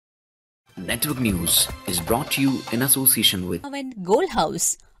Network News is brought to you in association with Gold House,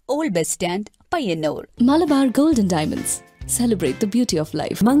 Old Bus Stand, Payyanur. Malabar Gold and Diamonds. Celebrate the beauty of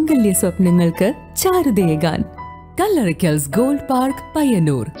life. Mangalya Swapnangalku Charudeyagan. Kallarikals Gold Park,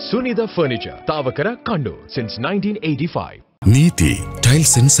 Payyanur. Sunitha Furniture, Tavakara, Kannur since 1985. Neeti,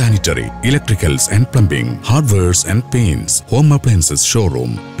 Tiles and Sanitary, Electricals and Plumbing, Hardwares and Paints, Home Appliances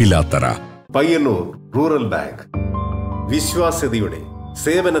Showroom, Pilatara. Payyanur Rural Bank. വിശ്വാസ്യതയുടെ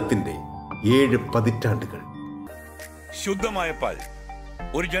സേവനത്തിന്റെ 7 പതിറ്റാണ്ടുകൾ. ശുദ്ധമായ പാൽ,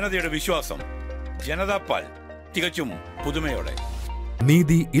 ഒരു ജനതയുടെ വിശ്വാസം. ജനതാ പാൽ, തികച്ചും പുതുമയോടെ.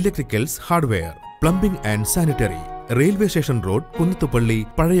 നീതി electricals hardware, plumbing and sanitary, railway station road, Kunnathupally,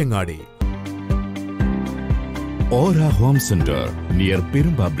 Pazhayangadi. Aura Home Center, near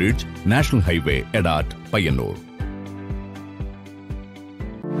Perumba Bridge, National Highway, Edat, Payyanur.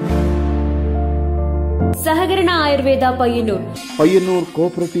 സഹകരണ ആയുർവേദ പയ്യന്നൂർ. പയ്യന്നൂർ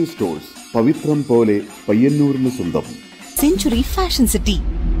കോഓപ്പറേറ്റീവ് സ്റ്റോഴ്സ്, പവിത്രം പോലെ പയ്യന്നൂരിന് സ്വന്തം. Century Fashion City.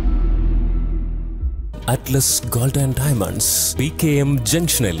 Atlas Gold and Diamonds, PKM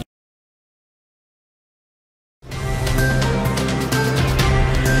Junctionil.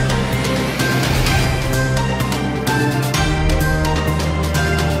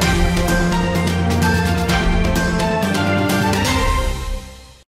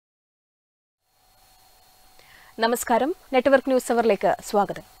 നമസ്കാരം, നെറ്റ്വർക്ക് ന്യൂസ് അവറിലേക്ക്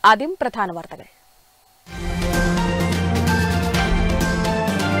സ്വാഗതം. ആദ്യം പ്രധാന വാർത്തകൾ.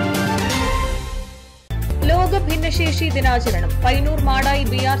 ലോക ഭിന്നശേഷി ദിനാചരണം. പയ്യന്നൂർ മാടായി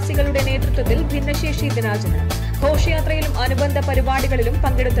BRCകളുടെ നേതൃത്വത്തിൽ ഭിന്നശേഷി ദിനാചരണം. ഘോഷയാത്രയിലും അനുബന്ധ പരിപാടികളിലും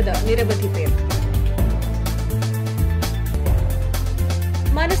പങ്കെടുത്തത് നിരവധി പേർ.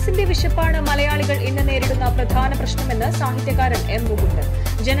 മനസ്സിന്റെ വിശപ്പാണ് മലയാളികൾ ഇന്ന് നേരിടുന്ന പ്രധാന പ്രശ്നമെന്ന് സാഹിത്യകാരൻ M. മുകുന്ദൻ.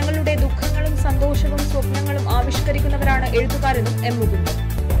 ജനങ്ങളുടെ ദുഃഖങ്ങളും സന്തോഷവും സ്വപ്നങ്ങളും ആവിഷ്കരിക്കുന്നവരാണ് എഴുത്തുകാരനും M. മുകുന്ദൻ.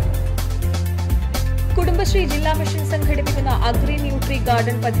 കുടുംബശ്രീ ജില്ലാ മിഷൻ സംഘടിപ്പിക്കുന്ന അഗ്രി ന്യൂട്രി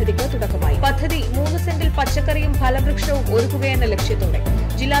ഗാർഡൻ പദ്ധതിക്ക് തുടക്കമായി. പദ്ധതി 3 സെന്റിൽ പച്ചക്കറിയും ഫലവൃക്ഷവും ഒരുക്കുകയെന്ന ലക്ഷ്യത്തോടെ.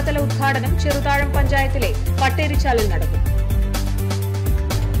 ജില്ലാതല ഉദ്ഘാടനം ചെറുതാഴം പഞ്ചായത്തിലെ പട്ടേരിച്ചാലിൽ നടക്കും.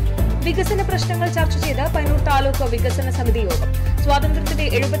 വികസന പ്രശ്നങ്ങൾ ചർച്ച ചെയ്ത് പയ്യന്നൂർ താലൂക്ക് വികസന സമിതി യോഗം. സ്വാതന്ത്ര്യത്തിന്റെ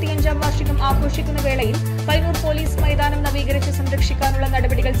 75ാം വാർഷികം ആഘോഷിക്കുന്ന വേളയിൽ പയ്യന്നൂർ പോലീസ് മൈതാനം നവീകരിച്ച് സംരക്ഷിക്കാനുള്ള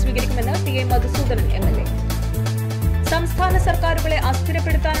നടപടികൾ സ്വീകരിക്കുമെന്ന് TA മധുസൂദനൻ MLA. സംസ്ഥാന സർക്കാരുകളെ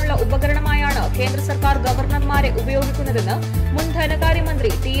അസ്ഥിരപ്പെടുത്താനുള്ള ഉപകരണമായാണ് കേന്ദ്ര സർക്കാർ ഗവർണർമാരെ ഉപയോഗിക്കുന്നതെന്ന് മുൻ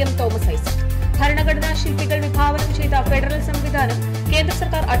ധനകാര്യമന്ത്രി TM തോമസ് ഐസക്. ഭരണഘടനാ ശില്പികൾ വിഭാവനം ചെയ്ത ഫെഡറൽ സംവിധാനം കേന്ദ്ര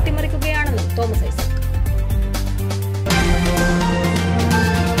സർക്കാർ അട്ടിമറിക്കുകയാണെന്നും തോമസ് ഐസക്.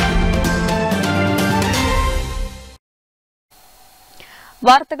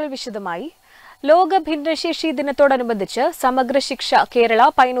 വാർത്തകൾ വിശദമായി. ലോക ഭിന്നശേഷി ദിനത്തോടനുബന്ധിച്ച് സമഗ്ര ശിക്ഷ കേരള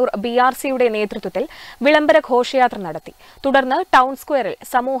പയ്യന്നൂർ BRCയുടെ നേതൃത്വത്തിൽ വിളംബര ഘോഷയാത്ര നടത്തി. തുടർന്ന് ടൗൺ സ്ക്വയറിൽ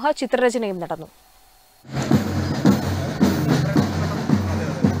സമൂഹ ചിത്രരചനയും നടന്നു.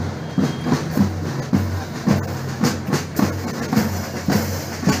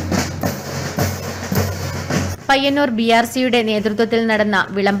 പയ്യന്നൂർ BRCയുടെ നേതൃത്വത്തിൽ നടന്ന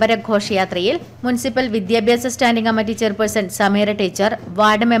വിളംബര ഘോഷയാത്രയിൽ മുനിസിപ്പൽ വിദ്യാഭ്യാസ standing committee chairperson Sameera teacher,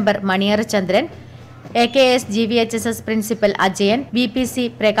 ward member മണിയറ ചന്ദ്രൻ, AKS GVHSS principal Ajayan, BPC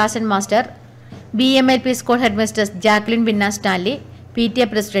Prakashan master, BMLP school headmistress Jacqueline വിന്ന Stanley, PTA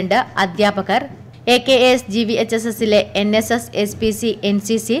president, അധ്യാപകർ, AKS GVHSSലെ NSS, SPC,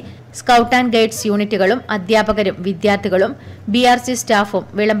 NCC, scout and guides യൂണിറ്റുകളും അധ്യാപകരും വിദ്യാർത്ഥികളും BRC സ്റ്റാഫും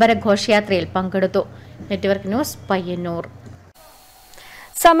വിളംബര ഘോഷയാത്രയിൽ പങ്കെടുത്തു. Network news, Payyanur.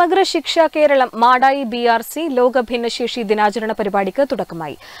 സമഗ്ര ശിക്ഷ കേരളം മാടായി BRC ലോക ഭിന്നശേഷി ദിനാചരണ പരിപാടിക്ക്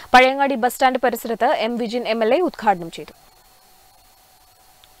തുടക്കമായി. പഴയങ്ങാടി ബസ് സ്റ്റാൻഡ് പരിസരത്ത് M. വിജിൻ MLA ഉദ്ഘാടനം ചെയ്തു.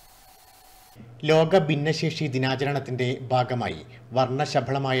 ലോക ഭിന്നശേഷി ദിനാചരണത്തിന്റെ ഭാഗമായി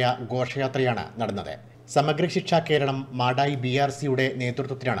വർണ്ണശബളമായ ഘോഷയാത്രയാണ് നടന്നത്. സമഗ്ര ശിക്ഷ കേരളം മാടായി BRCയുടെ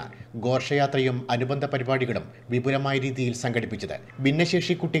നേതൃത്വത്തിലാണ് ഘോഷയാത്രയും അനുബന്ധ പരിപാടികളും വിപുലമായ രീതിയിൽ സംഘടിപ്പിച്ചത്.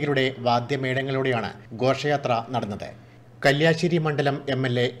 ഭിന്നശേഷി കുട്ടികളുടെ വാദ്യമേളങ്ങളോടെയാണ് ഘോഷയാത്ര നടന്നത്. കല്യാശ്ശേരി മണ്ഡലം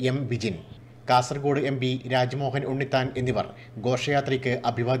MLA M. Vijin, Kasaragod MP Rajmohan Unnithan എന്നിവർ ഘോഷയാത്രയ്ക്ക്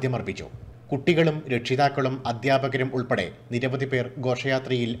അഭിവാദ്യമർപ്പിച്ചു. കുട്ടികളും രക്ഷിതാക്കളും അധ്യാപകരും ഉൾപ്പെടെ നിരവധി പേർ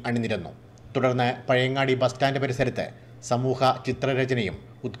ഘോഷയാത്രയിൽ അണിനിരന്നു. തുടർന്ന് പഴയങ്ങാടി ബസ് സ്റ്റാൻഡ് പരിസരത്ത് സമൂഹ ചിത്രരചനയും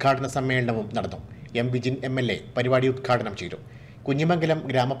ഉദ്ഘാടന സമ്മേളനവും നടന്നു. M. വിജിൻ MLA പരിപാടി ഉദ്ഘാടനം ചെയ്തു. കുഞ്ഞിമംഗലം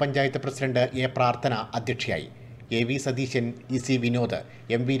ഗ്രാമപഞ്ചായത്ത് പ്രസിഡന്റ് A. പ്രാർത്ഥന അധ്യക്ഷയായി. AV Satheesan, EC Vinod,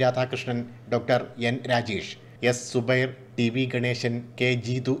 MV Radhakrishnan, Dr. N. Rajesh, S. Zubair, TV Ganesan, K.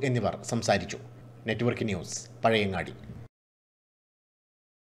 Jeethu എന്നിവർ സംസാരിച്ചു. Network news, Pazhayangadi.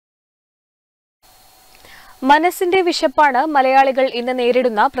 മനസ്സിന്റെ വിശപ്പാണ് മലയാളികൾ ഇന്ന്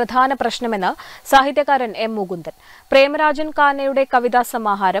നേരിടുന്ന പ്രധാന പ്രശ്നമെന്ന് സാഹിത്യകാരൻ എം മുകുന്ദൻ. പ്രേമരാജൻ കാനയുടെ കവിതാ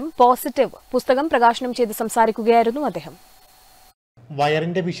സമാഹാരം പോസിറ്റീവ് പുസ്തകം പ്രകാശനം ചെയ്ത് സംസാരിക്കുകയായിരുന്നു അദ്ദേഹം.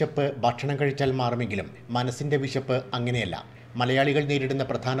 വയറിന്റെ വിശപ്പ് ഭക്ഷണം കഴിച്ചാൽ മാറുമെങ്കിലും മനസ്സിന്റെ വിശപ്പ് അങ്ങനെയല്ല. മലയാളികൾ നേരിടുന്ന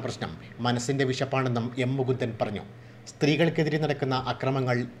പ്രധാന പ്രശ്നം മനസ്സിന്റെ വിശപ്പാണെന്നും എം മുകുന്ദൻ പറഞ്ഞു. സ്ത്രീകൾക്കെതിരെ നടക്കുന്ന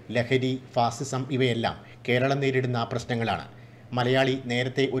അക്രമങ്ങൾ, ലഹരി, ഫാസിസം ഇവയെല്ലാം കേരളം നേരിടുന്ന പ്രശ്നങ്ങളാണ്. മലയാളി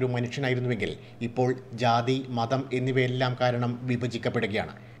നേരത്തെ ഒരു മനുഷ്യനായിരുന്നുവെങ്കിൽ ഇപ്പോൾ ജാതി, മതം എന്നിവയെല്ലാം കാരണം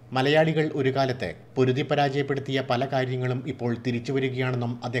വിഭജിക്കപ്പെടുകയാണ്. മലയാളികൾ ഒരു കാലത്ത് പൊരുതി പരാജയപ്പെടുത്തിയ പല കാര്യങ്ങളും ഇപ്പോൾ തിരിച്ചു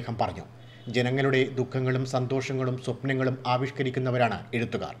വരികയാണെന്നും അദ്ദേഹം പറഞ്ഞു. ജനങ്ങളുടെ ദുഃഖങ്ങളും സന്തോഷങ്ങളും സ്വപ്നങ്ങളും ആവിഷ്കരിക്കുന്നവരാണ്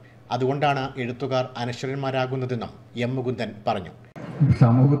എഴുത്തുകാർ. അതുകൊണ്ടാണ് എഴുത്തുകാർ അനശ്വരന്മാരാകുന്നതെന്നും എം മുകുന്ദൻ പറഞ്ഞു.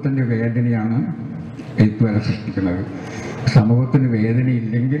 സമൂഹത്തിൻ്റെ വേദനയാണ് എഴുത്തുകാരെ സൃഷ്ടിക്കുന്നത്. സമൂഹത്തിന്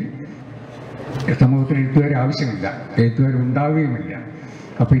വേദനയില്ലെങ്കിൽ സമൂഹത്തിന് എഴുത്തുകാരെ ആവശ്യമില്ല, എഴുത്തുകാരുണ്ടാവുകയുമില്ല.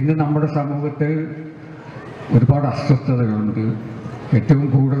 അപ്പോൾ ഇന്ന് നമ്മുടെ സമൂഹത്തിൽ ഒരുപാട് അസ്വസ്ഥതകളുണ്ട്. ഏറ്റവും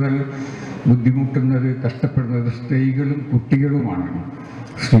കൂടുതൽ ബുദ്ധിമുട്ടുന്നത്, കഷ്ടപ്പെടുന്നത് സ്ത്രീകളും കുട്ടികളുമാണ്.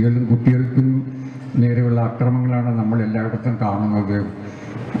 സ്ത്രീകളും കുട്ടികൾക്കും നേരെയുള്ള അക്രമങ്ങളാണ് നമ്മൾ എല്ലായിടത്തും കാണുന്നത്.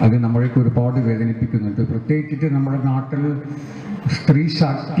 അത് നമ്മളേക്ക് ഒരുപാട് വേദനിപ്പിക്കുന്നുണ്ട്. പ്രത്യേകിച്ചിട്ട് നമ്മുടെ നാട്ടിൽ സ്ത്രീ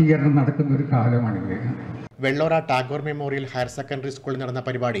ശാക്തീകരണം നടക്കുന്ന ഒരു കാലമാണിത്. Vellora Tagore memorial higher secondary സ്കൂളിൽ നടന്ന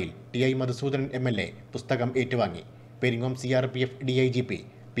പരിപാടിയിൽ ടി.ഐ. മധുസൂദനൻ MLA പുസ്തകം ഏറ്റുവാങ്ങി. Peringome CRPF DIGP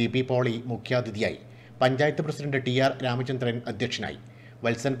PP poly മുഖ്യാതിഥിയായി. പഞ്ചായത്ത് പ്രസിഡന്റ് TR രാമചന്ദ്രൻ അധ്യക്ഷനായി.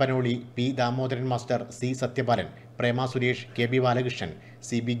 Valsan Panoli, P Damodaran master, C Sathyapalan, പ്രേമ Suresh, KB Balakrishnan,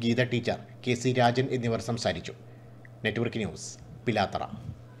 CB Geetha teacher, KC Rajan എന്നിവർ സംസാരിച്ചു. Network news, Pilathara.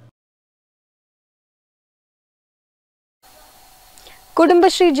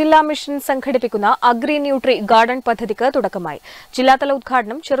 കുടുംബശ്രീ ജില്ലാ മിഷൻ സംഘടിപ്പിക്കുന്ന അഗ്രി ന്യൂട്രി ഗാർഡൻ പദ്ധതിക്ക് തുടക്കമായി. ജില്ലാതല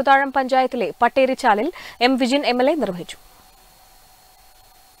ഉദ്ഘാടനം ചെറുതാഴം പഞ്ചായത്തിലെ പട്ടേരിച്ചാലിൽ M വിജിൻ MLA നിർവഹിച്ചു.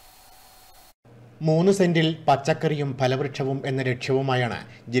 3 സെന്റിൽ പച്ചക്കറിയും ഫലവൃക്ഷവും എന്ന ലക്ഷ്യവുമായാണ്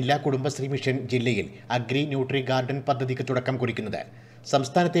ജില്ലാ കുടുംബശ്രീ മിഷൻ ജില്ലയിൽ അഗ്രി ന്യൂട്രി ഗാർഡൻ പദ്ധതിക്ക് തുടക്കം കുറിക്കുന്നത്.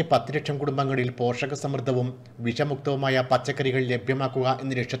 സംസ്ഥാനത്തെ 10 ലക്ഷം കുടുംബങ്ങളിൽ പോഷക സമൃദ്ധവും വിഷമുക്തവുമായ പച്ചക്കറികൾ ലഭ്യമാക്കുക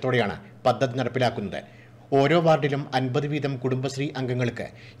എന്ന ലക്ഷ്യത്തോടെയാണ് പദ്ധതി നടപ്പിലാക്കുന്നത്. ഓരോ വാർഡിലും 50 വീതം കുടുംബശ്രീ അംഗങ്ങൾക്ക്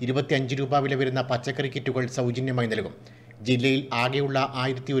 25 രൂപ വില വരുന്ന പച്ചക്കറി കിറ്റുകൾ സൗജന്യമായി നൽകും. ജില്ലയിൽ ആകെയുള്ള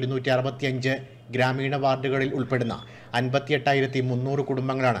 1165 ഗ്രാമീണ വാർഡുകളിൽ ഉൾപ്പെടുന്ന 58,300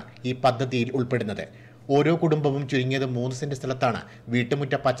 കുടുംബങ്ങളാണ് ഈ പദ്ധതിയിൽ ഉൾപ്പെടുന്നത്. ഓരോ കുടുംബവും ചുരുങ്ങിയത് 3 സെന്റ് സ്ഥലത്താണ്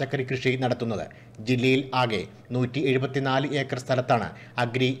വീട്ടുമുറ്റ പച്ചക്കറി കൃഷി നടത്തുന്നത്. ജില്ലയിൽ ആകെ 174 ഏക്കർ സ്ഥലത്താണ്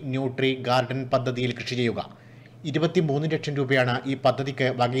അഗ്രി ന്യൂട്രി ഗാർഡൻ പദ്ധതിയിൽ കൃഷി ചെയ്യുക. 23 ലക്ഷം രൂപയാണ് ഈ പദ്ധതിക്ക്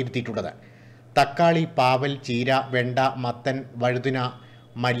വകയിരുത്തിയിട്ടുള്ളത്. തക്കാളി, പാവൽ, ചീര, വെണ്ട, മത്തൻ, വഴുതിന,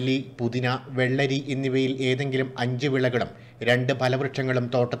 മല്ലി, പുതിന, വെള്ളരി എന്നിവയിൽ ഏതെങ്കിലും 5 വിളകളും 2 ഫലവൃക്ഷങ്ങളും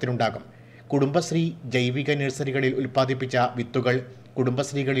തോട്ടത്തിലുണ്ടാകും. കുടുംബശ്രീ ജൈവിക നഴ്സറികളിൽ ഉൽപ്പാദിപ്പിച്ച വിത്തുകൾ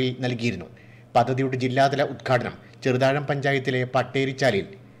കുടുംബശ്രീകളിൽ നൽകിയിരുന്നു. പദ്ധതിയുടെ ജില്ലാതല ഉദ്ഘാടനം ചെറുതാഴം പഞ്ചായത്തിലെ പട്ടേരിച്ചാലിൽ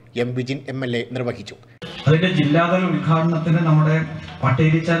M വിജിൻ MLA നിർവഹിച്ചു. അതിന്റെ ജില്ലാതല ഉദ്ഘാടനത്തിന് നമ്മുടെ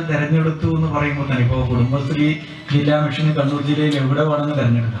പട്ടേരിച്ചാൽ തെരഞ്ഞെടുത്തു എന്ന് പറയുമ്പോൾ തന്നെ ഇപ്പോൾ കുടുംബശ്രീ ജില്ലാ മിഷന് കണ്ണൂർ ജില്ലയിൽ എവിടെ വേണമെന്ന്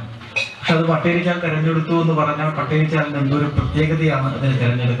തെരഞ്ഞെടുക്കാം. പക്ഷെ അത് പട്ടേരിച്ചാൽ തെരഞ്ഞെടുത്തു എന്ന് പറഞ്ഞാൽ പട്ടേരിച്ചാലിന് എന്തൊരു പ്രത്യേകതയാണ് അതിന്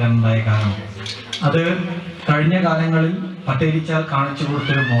തിരഞ്ഞെടുക്കാനുണ്ടായ കാരണം. അത് കഴിഞ്ഞ കാലങ്ങളിൽ പട്ടേരിച്ചാൽ കാണിച്ചു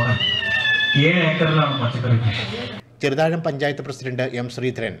കൊടുത്തൊരു മോഡൽ 7 ഏക്കറിലാണ് പച്ചക്കറി കൃഷി. ചെറുതാഴം പഞ്ചായത്ത് പ്രസിഡന്റ് M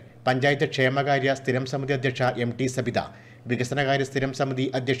ശ്രീധരൻ, പഞ്ചായത്ത് ക്ഷേമകാര്യ സ്ഥിരം സമിതി അധ്യക്ഷ MT സബിത, വികസനകാര്യ സ്ഥിരം സമിതി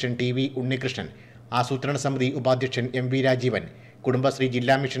അധ്യക്ഷൻ TV ഉണ്ണികൃഷ്ണൻ, ആസൂത്രണ സമിതി ഉപാധ്യക്ഷൻ MV രാജീവൻ, കുടുംബശ്രീ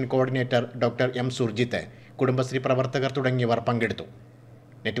ജില്ലാ mission coordinator doctor M Surjit, Kudumbashree പ്രവർത്തകർ തുടങ്ങിയവർ പങ്കെടുത്തു.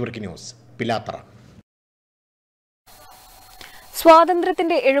 Network news, Pilathara.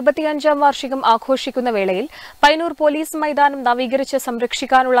 സ്വാതന്ത്ര്യത്തിന്റെ 75ാം വാർഷികം ആഘോഷിക്കുന്ന വേളയിൽ പയ്യന്നൂർ പോലീസ് മൈതാനം നവീകരിച്ച്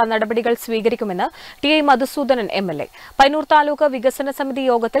സംരക്ഷിക്കാനുള്ള നടപടികൾ സ്വീകരിക്കുമെന്ന് ടി.ഐ. മധുസൂദനൻ MLA. പയ്യന്നൂർ താലൂക്ക് വികസന സമിതി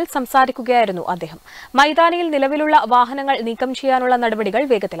യോഗത്തിൽ സംസാരിക്കുകയായിരുന്നു അദ്ദേഹം. മൈതാനിയിൽ നിലവിലുള്ള വാഹനങ്ങൾ നീക്കം ചെയ്യാനുള്ള നടപടികൾ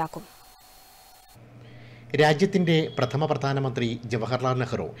വേഗത്തിലാക്കും. രാജ്യത്തിന്റെ പ്രഥമ പ്രധാനമന്ത്രി ജവഹർലാൽ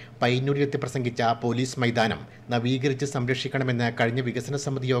നെഹ്റു പയ്യന്നൂരിലെത്തി പ്രസംഗിച്ച പോലീസ് മൈതാനം നവീകരിച്ച് സംരക്ഷിക്കണമെന്ന് കഴിഞ്ഞ വികസന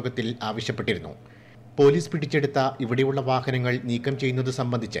സമിതി യോഗത്തിൽ ആവശ്യപ്പെട്ടിരുന്നു. പോലീസ് പിടിച്ചെടുത്ത ഇവിടെയുള്ള വാഹനങ്ങൾ നീക്കം ചെയ്യുന്നത്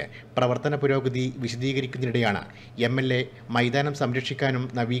സംബന്ധിച്ച് പ്രവർത്തന പുരോഗതി വിശദീകരിക്കുന്നതിനിടെയാണ് MLA മൈതാനം സംരക്ഷിക്കാനും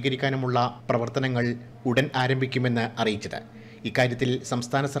നവീകരിക്കാനുമുള്ള പ്രവർത്തനങ്ങൾ ഉടൻ ആരംഭിക്കുമെന്ന് അറിയിച്ചത്. ഇക്കാര്യത്തിൽ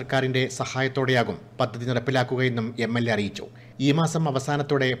സംസ്ഥാന സർക്കാരിന്റെ സഹായത്തോടെയാകും പദ്ധതി നടപ്പിലാക്കുകയെന്നും MLA അറിയിച്ചു. ഈ മാസം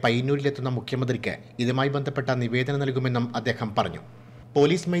അവസാനത്തോടെ പയ്യന്നൂരിലെത്തുന്ന മുഖ്യമന്ത്രിക്ക് ഇതുമായി ബന്ധപ്പെട്ട നിവേദനം നൽകുമെന്നും അദ്ദേഹം പറഞ്ഞു.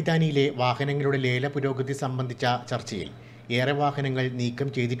 പോലീസ് മൈതാനിയിലെ വാഹനങ്ങളുടെ ലേല പുരോഗതി സംബന്ധിച്ച ചർച്ചയിൽ ഏറെ വാഹനങ്ങൾ നീക്കം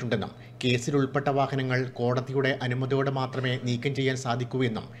ചെയ്തിട്ടുണ്ടെന്നും കേസിൽ ഉൾപ്പെട്ട വാഹനങ്ങൾ കോടതിയുടെ അനുമതിയോടെ മാത്രമേ നീക്കം ചെയ്യാൻ സാധിക്കൂ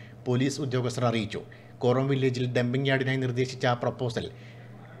എന്നും പോലീസ് ഉദ്യോഗസ്ഥർ അറിയിച്ചു. കോറം വില്ലേജിൽ ഡംപിംഗ് യാർഡിനായി നിർദ്ദേശിച്ച പ്രപ്പോസൽ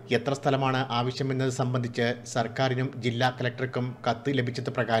എത്ര സ്ഥലമാണ് ആവശ്യമെന്നത് സംബന്ധിച്ച് സർക്കാരിനും ജില്ലാ കളക്ടർക്കും കത്ത്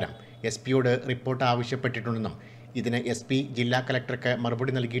ലഭിച്ചത് പ്രകാരം SP-യോട് റിപ്പോർട്ട് ആവശ്യപ്പെട്ടിട്ടുണ്ടെന്നും ഇതിന് SP ജില്ലാ കളക്ടർക്ക്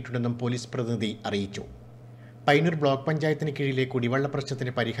മറുപടി നൽകിയിട്ടുണ്ടെന്നും പോലീസ് പ്രതിനിധി അറിയിച്ചു. പയ്യന്നൂർ ബ്ലോക്ക് പഞ്ചായത്തിന് കീഴിലെ കുടിവെള്ള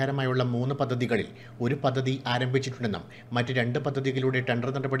പ്രശ്നത്തിന് പരിഹാരമായുള്ള 3 പദ്ധതികളിൽ ഒരു പദ്ധതി ആരംഭിച്ചിട്ടുണ്ടെന്നും മറ്റ് 2 പദ്ധതികളുടെ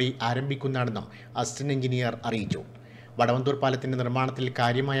ടെൻഡർ നടപടി ആരംഭിക്കുന്നതാണെന്നും അസിസ്റ്റന്റ് എഞ്ചിനീയർ അറിയിച്ചു. വടവന്തൂർ പാലത്തിന്റെ നിർമ്മാണത്തിൽ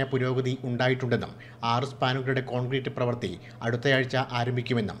കാര്യമായ പുരോഗതി ഉണ്ടായിട്ടുണ്ടെന്നും 6 സ്പാനുകളുടെ കോൺക്രീറ്റ് പ്രവൃത്തി അടുത്തയാഴ്ച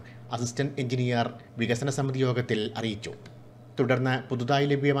ആരംഭിക്കുമെന്നും അസിസ്റ്റന്റ് എഞ്ചിനീയർ വികസന സമിതി യോഗത്തിൽ അറിയിച്ചു. തുടർന്ന് പുതുതായി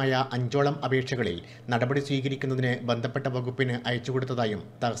ലഭ്യമായ 5ഓളം അപേക്ഷകളിൽ നടപടി സ്വീകരിക്കുന്നതിന് ബന്ധപ്പെട്ട വകുപ്പിന് അയച്ചുകൊടുത്തതായും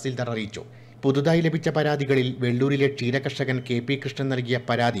തഹസിൽദാർ അറിയിച്ചു. പുതുതായി ലഭിച്ച പരാതികളിൽ വെള്ളൂരിലെ ക്ഷീരകർഷകൻ KP കൃഷ്ണൻ നൽകിയ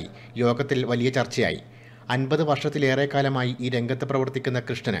പരാതി യോഗത്തിൽ വലിയ ചർച്ചയായി. 50 വർഷത്തിലേറെ കാലമായി ഈ രംഗത്ത് പ്രവർത്തിക്കുന്ന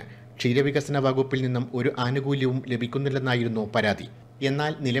കൃഷ്ണന് ക്ഷീരവികസന വകുപ്പിൽ നിന്നും ഒരു ആനുകൂല്യവും ലഭിക്കുന്നില്ലെന്നായിരുന്നു പരാതി.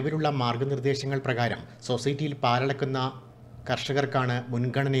 എന്നാൽ നിലവിലുള്ള മാർഗനിർദ്ദേശങ്ങൾ പ്രകാരം സൊസൈറ്റിയിൽ പാലളക്കുന്ന കർഷകർക്കാണ്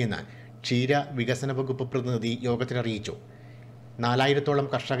മുൻഗണനയെന്ന് ക്ഷീര വികസന വകുപ്പ് പ്രതിനിധി യോഗത്തിൽ അറിയിച്ചു. 4000-ഓളം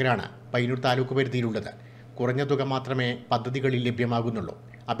കർഷകരാണ് പയ്യന്നൂർ താലൂക്ക് പരിധിയിലുള്ളത്. കുറഞ്ഞ തുക മാത്രമേ പദ്ധതികളിൽ ലഭ്യമാകുന്നുള്ളൂ.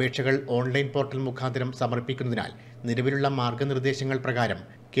 അപേക്ഷകൾ ഓൺലൈൻ പോർട്ടൽ മുഖാന്തരം സമർപ്പിക്കുന്നതിനാൽ നിലവിലുള്ള മാർഗനിർദ്ദേശങ്ങൾ പ്രകാരം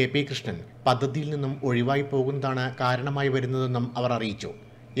KP കൃഷ്ണൻ പദ്ധതിയിൽ നിന്നും ഒഴിവായി പോകുന്നതാണ് കാരണമായി വരുന്നതെന്നും അവർ അറിയിച്ചു.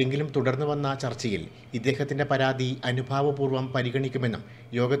 എങ്കിലും തുടർന്ന് വന്ന ചർച്ചയിൽ ഇദ്ദേഹത്തിന്റെ പരാതി അനുഭാവപൂർവ്വം പരിഗണിക്കുമെന്നും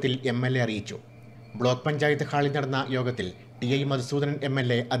യോഗത്തിൽ MLA അറിയിച്ചു. ബ്ലോക്ക് പഞ്ചായത്ത് ഹാളിൽ നടന്ന യോഗത്തിൽ TI മധുസൂദനൻ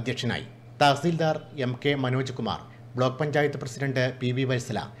MLA അധ്യക്ഷനായി. Tahsildar MK Manoj Kumar, block panchayat president PV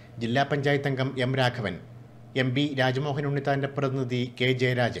Vatsala, ജില്ലാ പഞ്ചായത്ത് അംഗം M രാഘവൻ, MP രാജ്മോഹൻ ഉണ്ണിത്താന്റെ പ്രതിനിധി K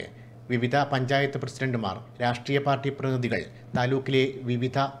ജയരാജ്, വിവിധ പഞ്ചായത്ത് പ്രസിഡന്റുമാർ, രാഷ്ട്രീയ പാർട്ടി പ്രതിനിധികൾ, താലൂക്കിലെ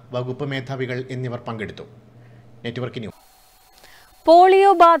വിവിധ വകുപ്പ് മേധാവികൾ എന്നിവർ പങ്കെടുത്തു. Network news.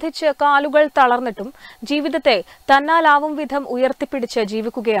 പോളിയോ ബാധിച്ച് കാലുകൾ തളർന്നിട്ടും ജീവിതത്തെ തന്നാലാവും വിധം ഉയർത്തിപ്പിടിച്ച്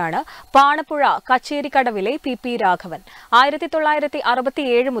ജീവിക്കുകയാണ് പാണപ്പുഴ കച്ചേരിക്കടവിലെ PP രാഘവൻ.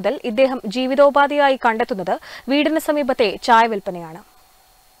 1967 മുതൽ ഇദ്ദേഹം ജീവിതോപാധിയായി കണ്ടെത്തുന്നത് വീടിന് സമീപത്തെ ചായ വിൽപ്പനയാണ്.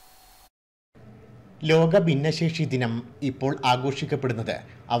 ലോക ഭിന്നശേഷി ദിനം ഇപ്പോൾ ആഘോഷിക്കപ്പെടുന്നത്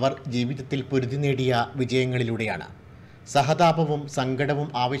അവർ ജീവിതത്തിൽ പൊരുതി നേടിയ വിജയങ്ങളിലൂടെയാണ്. സഹതാപവും സങ്കടവും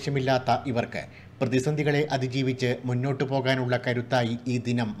ആവശ്യമില്ലാത്ത ഇവർക്ക് പ്രതിസന്ധികളെ അതിജീവിച്ച് മുന്നോട്ടു പോകാനുള്ള കരുത്തായി ഈ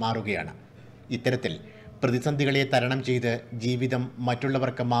ദിനം മാറുകയാണ്. ഇത്തരത്തിൽ പ്രതിസന്ധികളെ തരണം ചെയ്ത് ജീവിതം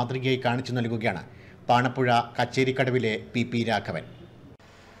മറ്റുള്ളവർക്ക് മാതൃകയായി കാണിച്ചു നൽകുകയാണ് പാണപ്പുഴ കച്ചേരിക്കടവിലെ PP രാഘവൻ.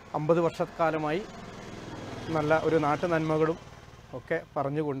 50 വർഷക്കാലമായി നല്ല ഒരു നാട്ടു നന്മകളും ഒക്കെ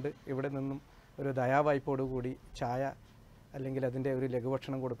പറഞ്ഞുകൊണ്ട് ഇവിടെ നിന്നും ഒരു ദയാവായ്പോടുകൂടി ചായ അല്ലെങ്കിൽ അതിൻ്റെ ഒരു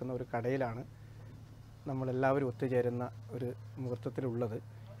ലഘുഭക്ഷണം കൊടുക്കുന്ന ഒരു കടയിലാണ് നമ്മളെല്ലാവരും ഒത്തുചേരുന്ന ഒരു മുഹൂർത്തത്തിലുള്ളത്.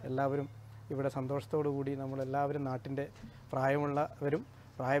 എല്ലാവരും ഇവിടെ സന്തോഷത്തോടു കൂടി നമ്മളെല്ലാവരും നാട്ടിൻ്റെ പ്രായമുള്ളവരും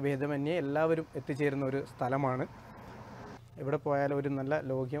പ്രായഭേദമന്യേ എല്ലാവരും എത്തിച്ചേരുന്ന ഒരു സ്ഥലമാണ്. എവിടെ പോയാലും ഒരു നല്ല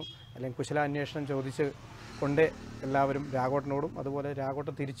ലോക്യം അല്ലെങ്കിൽ കുശലാന്വേഷണം ചോദിച്ച് കൊണ്ട് എല്ലാവരും രാഘോട്ടനോടും അതുപോലെ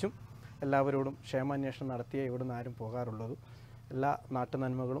രാഘോട്ടൻ തിരിച്ചും എല്ലാവരോടും ക്ഷേമാന്വേഷണം നടത്തിയേ ഇവിടുന്ന് ആരും പോകാറുള്ളത്. എല്ലാ നാട്ടു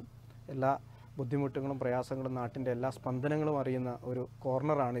നന്മകളും എല്ലാ ബുദ്ധിമുട്ടുകളും പ്രയാസങ്ങളും നാട്ടിൻ്റെ എല്ലാ സ്പന്ദനങ്ങളും അറിയുന്ന ഒരു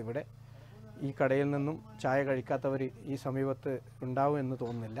കോർണറാണ് ഇവിടെ. ഈ കടയിൽ നിന്നും ചായ കഴിക്കാത്തവർ ഈ സമീപത്ത് ഉണ്ടാവും എന്ന്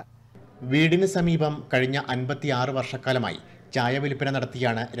തോന്നുന്നില്ല. വീടിന് സമീപം കഴിഞ്ഞ 56 വർഷക്കാലമായി ചായ വിൽപ്പന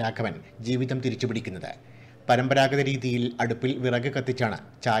നടത്തിയാണ് രാഘവൻ ജീവിതം തിരിച്ചുപിടിക്കുന്നത്. പരമ്പരാഗത രീതിയിൽ അടുപ്പിൽ വിറക് കത്തിച്ചാണ്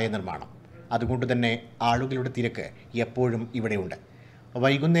ചായ നിർമ്മാണം. അതുകൊണ്ട് തന്നെ ആളുകളുടെ തിരക്ക് എപ്പോഴും ഇവിടെയുണ്ട്.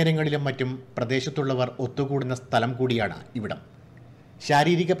 വൈകുന്നേരങ്ങളിലും മറ്റും പ്രദേശത്തുള്ളവർ ഒത്തുകൂടുന്ന സ്ഥലം കൂടിയാണ് ഇവിടം.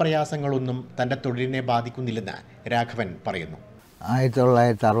 ശാരീരിക പ്രയാസങ്ങളൊന്നും തൻ്റെ തൊഴിലിനെ ബാധിക്കുന്നില്ലെന്ന് രാഘവൻ പറയുന്നു.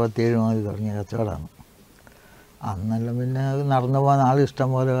 1967 മുതൽ തുടങ്ങിയ കച്ചവടമാണ്. അന്നെല്ലാം പിന്നെ നടന്നു പോകുന്ന ആൾ ഇഷ്ടം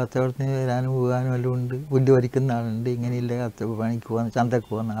പോലെ കച്ചവടത്തിന് വരാനും പോകാനും എല്ലാം ഉണ്ട്. പുല്ല് വരിക്കുന്ന ആളുണ്ട്, ഇങ്ങനെയില്ല പണിക്ക് പോകുന്ന ചന്തക്ക്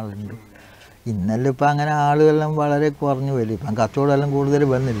പോകുന്ന ആളുണ്ട്. ഇന്നെല്ലാം ഇപ്പം അങ്ങനെ ആളുകളെല്ലാം വളരെ കുറഞ്ഞു വരും. ഇപ്പം കച്ചവടമെല്ലാം കൂടുതൽ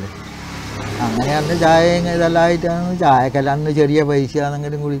വന്നില്ല. അങ്ങനെ അന്ന് ചായ ഇതെല്ലാം ആയിട്ടാണ് ചായക്കെല്ലാം അന്ന് ചെറിയ പൈസ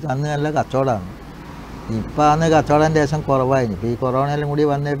ആണെങ്കിലും കൂടി അന്ന് നല്ല കച്ചവടമാണ്. ഇപ്പം അന്ന് കച്ചവടം ദേശം കുറവായിരുന്നു. ഇപ്പോൾ ഈ കൊറോണയെല്ലാം കൂടി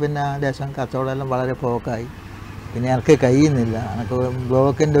വന്നേ പിന്നെ ആ ദേശം കച്ചവടമെല്ലാം വളരെ പോക്കായി. പിന്നെ എനിക്ക് കഴിയുന്നില്ല, എനിക്ക്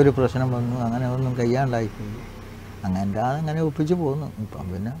ബ്ലോക്കിൻ്റെ ഒരു പ്രശ്നം വന്നു, അങ്ങനെ ഒന്നും കഴിയാണ്ടായിപ്പോയി. അങ്ങനെ ഒപ്പിച്ച് പോകുന്നു.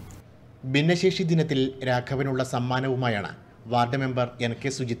 ഇപ്പം പിന്നെ ഭിന്നശേഷി ദിനത്തിൽ രാഘവനുള്ള സമ്മാനവുമായാണ് വാർഡ് മെമ്പർ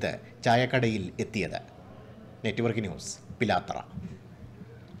NK സുജിത്ത് ചായക്കടയിൽ എത്തിയത്. Network news, Pilathara.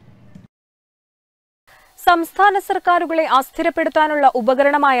 സംസ്ഥാന സർക്കാരുകളെ അസ്ഥിരപ്പെടുത്താനുള്ള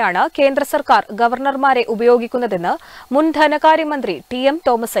ഉപകരണമായാണ് കേന്ദ്ര സർക്കാർ ഗവർണർമാരെ ഉപയോഗിക്കുന്നതെന്ന് മുൻ ധനകാര്യമന്ത്രി TM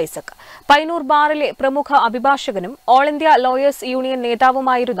തോമസ് ഐസക്. പയ്യന്നൂർ ബാറിലെ പ്രമുഖ അഭിഭാഷകനും all India lawyers union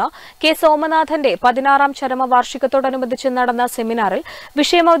നേതാവുമായിരുന്ന K സോമനാഥന്റെ 16ാം ചരമവാർഷികത്തോടനുബന്ധിച്ച് നടന്ന സെമിനാറിൽ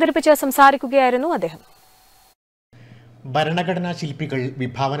വിഷയം അവതരിപ്പിച്ച് സംസാരിക്കുകയായിരുന്നു അദ്ദേഹം. ഭരണഘടനാ ശില്പികൾ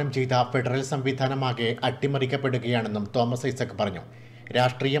വിഭാവനം ചെയ്ത ഫെഡറൽ സംവിധാനമാകെ അട്ടിമറിക്കപ്പെടുകയാണെന്നും തോമസ് ഐസക് പറഞ്ഞു.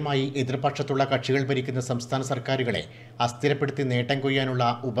 രാഷ്ട്രീയമായി എതിർപക്ഷത്തുള്ള കക്ഷികൾ ഭരിക്കുന്ന സംസ്ഥാന സർക്കാരുകളെ അസ്ഥിരപ്പെടുത്തി നേട്ടം കൊയ്യാനുള്ള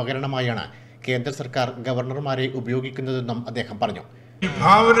ഉപകരണമായാണ് കേന്ദ്ര സർക്കാർ ഗവർണർമാരെ ഉപയോഗിക്കുന്നതെന്നും അദ്ദേഹം പറഞ്ഞു.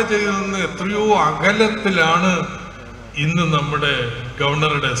 വിഭാവന ചെയ്തു നിന്ന് എത്രയോ അകലത്തിലാണ് ഇന്ന് നമ്മുടെ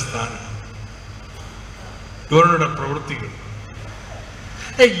ഗവർണറുടെ സ്ഥാനം, ഗവർണറുടെ പ്രവൃത്തികൾ.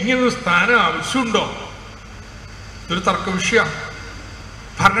 ഇങ്ങനൊരു സ്ഥാനം ആവശ്യമുണ്ടോ? ഇതൊരു തർക്ക വിഷയമാണ്.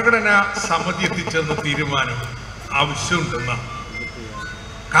 ഭരണഘടനാ സമിതി എത്തിച്ചെന്ന തീരുമാനം ആവശ്യമുണ്ടെന്നാണ്.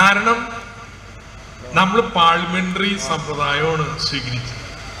 കാരണം നമ്മൾ പാർലമെന്ററി സമ്പ്രദായമാണ് സ്വീകരിച്ചത്.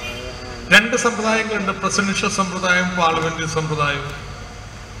 രണ്ട് സമ്പ്രദായങ്ങളുണ്ട്, പ്രസിഡൻഷ്യൽ സമ്പ്രദായം, പാർലമെന്ററി സമ്പ്രദായം.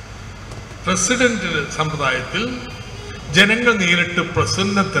 പ്രസിഡന്റ് സമ്പ്രദായത്തിൽ ജനങ്ങൾ നേരിട്ട്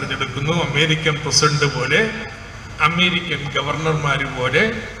പ്രസിഡന്റിനെ തിരഞ്ഞെടുക്കുന്നു. അമേരിക്കൻ പ്രസിഡന്റ് പോലെ, അമേരിക്കൻ ഗവർണർമാർ പോലെ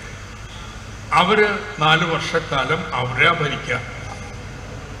അവര് 4 വർഷക്കാലം അവരാ ഭരിക്കാം.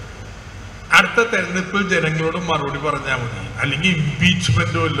 അടുത്ത തെരഞ്ഞെടുപ്പിൽ ജനങ്ങളോട് മറുപടി പറഞ്ഞാൽ മതി, അല്ലെങ്കിൽ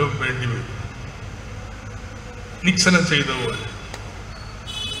ഇംപീച്ച്മെന്റോ എല്ലാം വേണ്ടി വരും. നിക്സനെ ചെയ്ത പോലെ,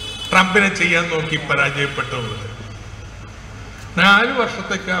 ട്രംപിനെ ചെയ്യാൻ നോക്കി പരാജയപ്പെട്ട പോലെ 4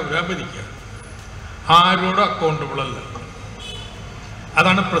 വർഷത്തേക്ക് അവരാ ഭരിക്കുക. ആരോടും അക്കൗണ്ടബിൾ അല്ല.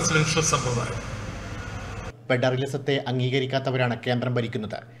 അതാണ് പ്രസിഡൻഷ്യൽ സമ്പ്രദായം. ഫെഡറലിസത്തെ അംഗീകരിക്കാത്തവരാണ് കേന്ദ്രം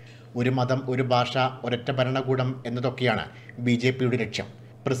ഭരിക്കുന്നത്. ഒരു മതം, ഒരു ഭാഷ, ഒരൊറ്റ ഭരണകൂടം എന്നതൊക്കെയാണ് BJPയുടെ ലക്ഷ്യം.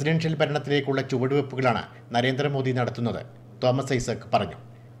 പ്രസിഡൻഷ്യൽ ഭരണത്തിലേക്കുള്ള ചുവടുവെപ്പുകളാണ് നരേന്ദ്രമോദി നടത്തുന്നത്, തോമസ് ഐസക് പറഞ്ഞു.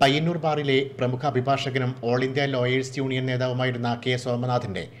 പയ്യന്നൂർ ബാറിലെ പ്രമുഖ അഭിഭാഷകനും all India lawyers union നേതാവുമായിരുന്ന K.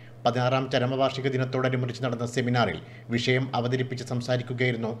 സോമനാഥിന്റെ 16ാം ചരമവാർഷിക ദിനത്തോടനുബന്ധിച്ച് നടന്ന സെമിനാറിൽ വിഷയം അവതരിപ്പിച്ച്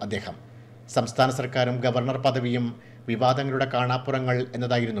സംസാരിക്കുകയായിരുന്നു അദ്ദേഹം. സംസ്ഥാന സർക്കാരും ഗവർണർ പദവിയും വിവാദങ്ങളുടെ കാണാപ്പുറങ്ങൾ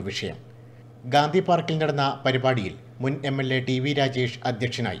എന്നതായിരുന്നു വിഷയം. ഗാന്ധി പാർക്കിൽ നടന്ന പരിപാടിയിൽ മുൻ MLA TV രാജേഷ്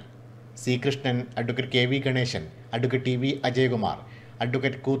അധ്യക്ഷനായി. C. Krishnan, advocate KV Ganesan, advocate TV Ajayakumar,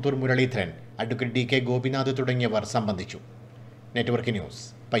 advocate Koothoor Muraleedharan, advocate DK Gopinath തുടങ്ങിയവർ സംബന്ധിച്ചു. Network news,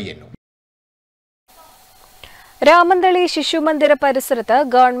 Payyanur. രാമന്തളി ശിശുമന്ദിര പരിസരത്ത്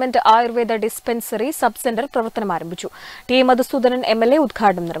government Ayurveda dispensary sub centre പ്രവർത്തനം ആരംഭിച്ചു. T. മധുസൂദനൻ MLA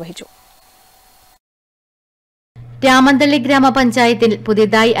ഉദ്ഘാടനം നിർവഹിച്ചു. രാമന്തളി ഗ്രാമപഞ്ചായത്തിൽ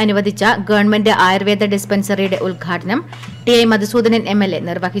പുതിയതായി അനുവദിച്ച ഗവൺമെന്റ് ആയുർവേദ ഡിസ്പെൻസറിയുടെ ഉദ്ഘാടനം T. മധുസൂദനൻ MLA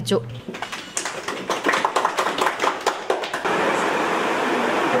നിർവഹിച്ചു.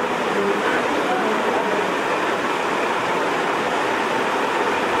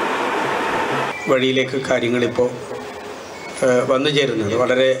 വഴിയിലേക്ക് കാര്യങ്ങളിപ്പോൾ വന്നു ചേരുന്നത്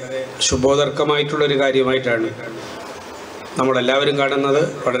വളരെ ശുഭോദർക്കമായിട്ടുള്ളൊരു കാര്യമായിട്ടാണ് നമ്മളെല്ലാവരും കാണുന്നത്.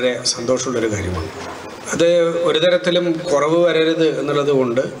 വളരെ സന്തോഷമുള്ളൊരു കാര്യമാണ്. അത് ഒരു തരത്തിലും കുറവ് വരരുത് എന്നുള്ളത്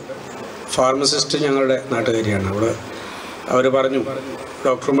കൊണ്ട് ഫാർമസിസ്റ്റ് ഞങ്ങളുടെ നാട്ടുകാരിയാണ്. അവർ പറഞ്ഞു,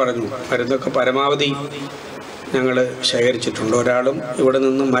 ഡോക്ടറും പറഞ്ഞു, മരുന്നൊക്കെ പരമാവധി ഞങ്ങൾ ശേഖരിച്ചിട്ടുണ്ട്. ഒരാളും ഇവിടെ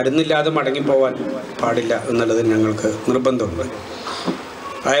നിന്ന് മരുന്നില്ലാതെ മടങ്ങിപ്പോവാൻ പാടില്ല എന്നുള്ളത് ഞങ്ങൾക്ക് നിർബന്ധമുണ്ട്.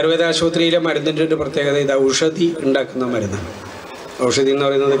 ആയുർവേദ ആശുപത്രിയിലെ മരുന്നിൻ്റെ ഒരു പ്രത്യേകത ഇത് ഔഷധി ഉണ്ടാക്കുന്ന മരുന്നാണ്. ഔഷധി എന്ന്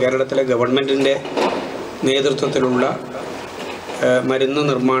പറയുന്നത് കേരളത്തിലെ ഗവൺമെൻറ്റിൻ്റെ നേതൃത്വത്തിലുള്ള മരുന്ന്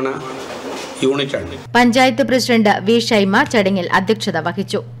നിർമ്മാണ യൂണിറ്റാണ്. Panchayat president V. ഷൈമ ചടങ്ങിൽ അധ്യക്ഷത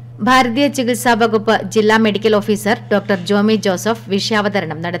വഹിച്ചു. ഭാരതീയ ചികിത്സാ വകുപ്പ് ജില്ലാ medical officer doctor Jomy Joseph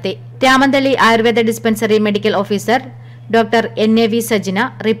വിഷയാവതരണം നടത്തി. Ramanthali Ayurveda dispensary medical officer doctor NAV Sajina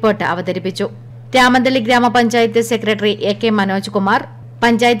report അവതരിപ്പിച്ചു. രാമന്തളി ഗ്രാമപഞ്ചായത്ത് secretary AK Manoj Kumar,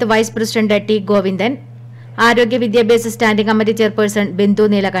 panchayat vice president T. Govindan, ആരോഗ്യ വിദ്യാഭ്യാസ standing committee chairperson Bindu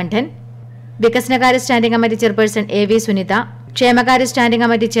Neelakantan, വികസനകാര്യ standing committee chairperson AV Sunitha, ക്ഷേമകാര്യ standing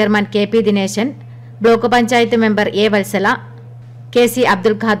committee chairman KP Dineshan, block panchayat member A. Vatsala, KC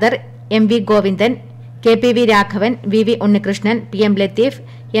Abdul Khader, MV Govindan, KPV Raghavan, VV Unnikrishnan, PM Latheef,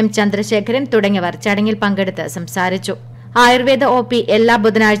 M. Chandrasekharan തുടങ്ങിയവർ ചടങ്ങിൽ പങ്കെടുത്ത് സംസാരിച്ചു. ആയുർവേദ OP എല്ലാ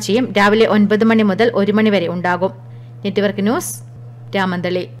ബുധനാഴ്ചയും രാവിലെ 9 മണി മുതൽ 1 മണി വരെ ഉണ്ടാകും. Network news,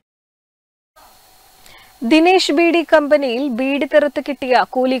 Ramanthali. ദിനേശ് ബീഡി കമ്പനിയിൽ ബീഡി തെറുത്ത് കിട്ടിയ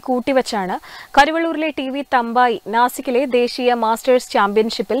കൂലി കൂട്ടിവച്ചാണ് കരുവള്ളൂരിലെ TV തമ്പായി നാസിക്കിലെ ദേശീയ മാസ്റ്റേഴ്സ്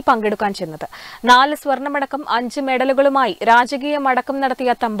ചാമ്പ്യൻഷിപ്പിൽ പങ്കെടുക്കാൻ ചെന്നത്. 4 സ്വർണമടക്കം 5 മെഡലുകളുമായി രാജകീയ മടക്കം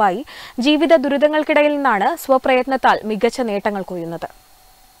നടത്തിയ തമ്പായി ജീവിത ദുരിതങ്ങൾക്കിടയിൽ നിന്നാണ് സ്വപ്രയത്നത്താൽ മികച്ച നേട്ടങ്ങൾ കൊയ്യുന്നത്.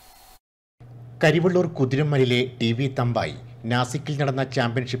 കരിവള്ളൂർ കുതിരമ്മലിലെ TV തമ്പായി നാസിക്കിൽ നടന്ന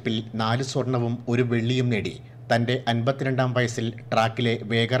ചാമ്പ്യൻഷിപ്പിൽ 4 സ്വർണവും 1 വെള്ളിയും നേടി തന്റെ 52ാം വയസ്സിൽ ട്രാക്കിലെ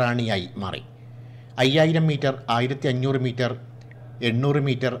വേഗറാണിയായി മാറി. 5000 metre, 1500 metre, 800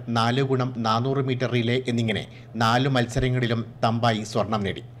 metre, 4x400 metre relay എന്നിങ്ങനെ 4 മത്സരങ്ങളിലും തമ്പായി സ്വർണം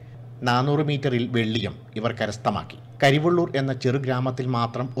നേടി. 400 മീറ്ററിൽ വെള്ളിയും ഇവർ കരസ്ഥമാക്കി. കരിവള്ളൂർ എന്ന ചെറുഗ്രാമത്തിൽ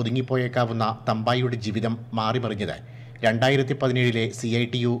മാത്രം ഒതുങ്ങിപ്പോയേക്കാവുന്ന തമ്പായിയുടെ ജീവിതം മാറിമറിഞ്ഞത് 2017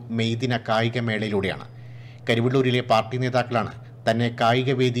 CITU മെയ് ദിന കായികമേളയിലൂടെയാണ്. കരിവള്ളൂരിലെ പാർട്ടി നേതാക്കളാണ് തന്നെ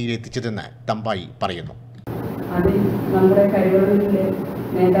കായിക വേദിയിൽ എത്തിച്ചതെന്ന് തമ്പായി പറയുന്നു. അതിൽ നമ്മുടെ കരിവള്ളൂരിലെ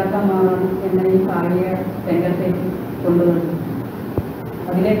നേതാക്കന്മാരാണ് എന്നെ ഈ കായിക രംഗത്തേക്ക് കൊണ്ടുവന്നത്.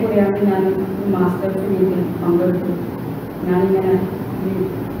 അതിലേക്കൂടിയാണ് ഞാൻ മാസ്റ്റേഴ്സ് മീറ്റിൽ പങ്കെടുത്തു. ഞാനിങ്ങനെ ഈ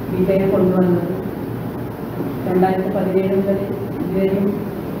വിജയം കൊണ്ടുവന്നത്. 2017 മുതൽ ഇതുവരെയും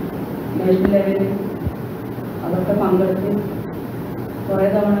നാഷണൽ ലെവലിൽ അതൊക്കെ പങ്കെടുത്ത് കുറേ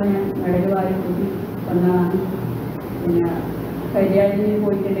തവണ ഞാൻ മെഡൽ വാരി കൂട്ടി വന്നതാണ്. പിന്നെ കൈരാജിയിൽ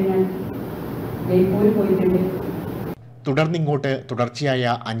പോയിട്ടുണ്ട്, ഞാൻ ജയ്പൂരിൽ പോയിട്ടുണ്ട്. തുടർന്നിങ്ങോട്ട് തുടർച്ചയായ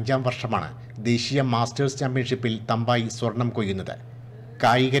 5ാം വർഷമാണ് ദേശീയ മാസ്റ്റേഴ്സ് ചാമ്പ്യൻഷിപ്പിൽ തമ്പായി സ്വർണം കൊയ്യുന്നത്.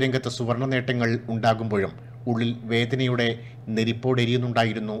 കായിക രംഗത്ത് സുവർണ നേട്ടങ്ങൾ ഉണ്ടാകുമ്പോഴും ഉള്ളിൽ വേദനയുടെ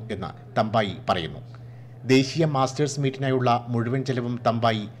നെരിപ്പോടെരിയുന്നുണ്ടായിരുന്നു എന്ന് തമ്പായി പറയുന്നു. ദേശീയ മാസ്റ്റേഴ്സ് മീറ്റിനായുള്ള മുഴുവൻ ചെലവും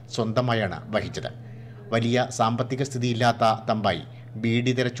തമ്പായി സ്വന്തമായാണ് വഹിച്ചത്. വലിയ സാമ്പത്തിക സ്ഥിതിയില്ലാത്ത തമ്പായി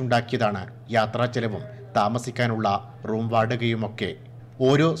ബീഡി തിരച്ചുണ്ടാക്കിയതാണ് യാത്രാ ചെലവും താമസിക്കാനുള്ള റൂം വാടകയുമൊക്കെ.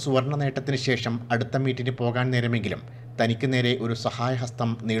 ഓരോ സുവർണ നേട്ടത്തിന് ശേഷം അടുത്ത മീറ്റിന് പോകാൻ നേരമെങ്കിലും തനിക്ക് നേരെ ഒരു സഹായഹസ്തം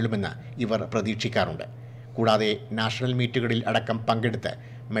നീളുമെന്ന് ഇവർ പ്രതീക്ഷിക്കാറുണ്ട്. കൂടാതെ നാഷണൽ മീറ്റുകളിൽ അടക്കം പങ്കെടുത്ത്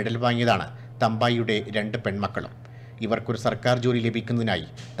മെഡൽ വാങ്ങിയതാണ് തമ്പായിയുടെ 2 പെൺമക്കളും. ഇവർക്കൊരു സർക്കാർ ജോലി ലഭിക്കുന്നതിനായി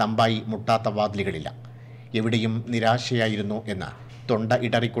തമ്പായി മുട്ടാത്ത വാതിലുകളില്ല. എവിടെയും നിരാശയായിരുന്നു എന്ന് തൊണ്ട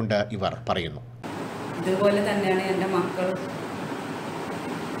ഇടറിക്കൊണ്ട് ഇവർ പറയുന്നു. ഇതുപോലെ തന്നെയാണ് എൻ്റെ മക്കളും.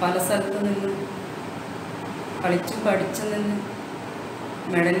 പല സ്ഥലത്തു നിന്നും കളിച്ചും പഠിച്ചു നിന്ന്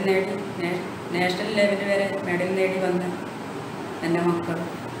മെഡൽ നേടി നാഷണൽ ലെവൽ വരെ മെഡൽ നേടി വന്ന് എൻ്റെ മക്കൾ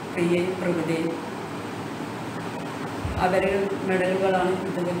പ്രിയയും പ്രകൃതിയും അവരുടെ മെഡലുകളാണ്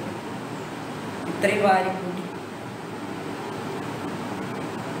ഇതുവരെ ഇത്രയും വാരിക്കൂട്ടി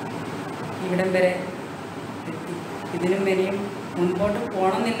ഇവിടം വരെ എത്തി. ഇതിനും വരെയും മുൻപോട്ട്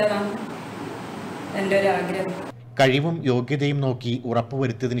പോകണമെന്നില്ലതാണ് എൻ്റെ ഒരു ആഗ്രഹം. കഴിവും യോഗ്യതയും നോക്കി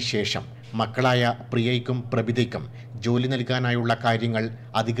ഉറപ്പുവരുത്തിയതിനു ശേഷം മക്കളായ പ്രിയയ്ക്കും പ്രഭിതയ്ക്കും ജോലി നൽകാനായുള്ള കാര്യങ്ങൾ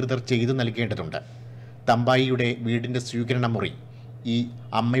അധികൃതർ ചെയ്തു നൽകേണ്ടതുണ്ട്. തമ്പായിയുടെ വീടിൻ്റെ സ്വീകരണ മുറി ഈ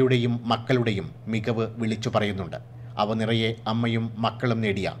അമ്മയുടെയും മക്കളുടെയും മികവ് വിളിച്ചു പറയുന്നുണ്ട്. അവ നിറയെ അമ്മയും മക്കളും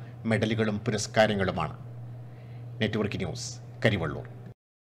നേടിയ മെഡലുകളും പുരസ്കാരങ്ങളുമാണ്. Network news, Karivellur.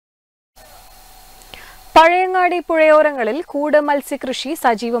 പഴയങ്ങാടി പുഴയോരങ്ങളിൽ കൂട് മത്സ്യകൃഷി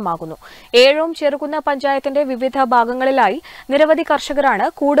സജീവമാകുന്നു. ഏഴോം ചെറുകുന്ന പഞ്ചായത്തിന്റെ വിവിധ ഭാഗങ്ങളിലായി നിരവധി കർഷകരാണ്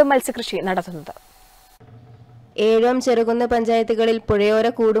കൂട് മത്സ്യകൃഷി നടത്തുന്നത്. ഏഴോം ചെറുകുന്ന പഞ്ചായത്തുകളിൽ പുഴയോര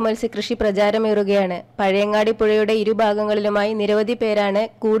കൂട് മത്സ്യകൃഷി പ്രചാരമേറുകയാണ്. പഴയങ്ങാടി പുഴയുടെ ഇരുഭാഗങ്ങളിലുമായി നിരവധി പേരാണ്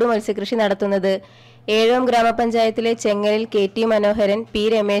കൂട് മത്സ്യകൃഷി നടത്തുന്നത്. ഏഴോം ഗ്രാമപഞ്ചായത്തിലെ ചെങ്ങലിൽ KT മനോഹരൻ, P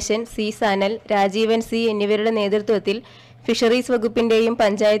Rameshan, C Sanal, Rajeevan C എന്നിവരുടെ നേതൃത്വത്തിൽ ഫിഷറീസ് വകുപ്പിന്റെയും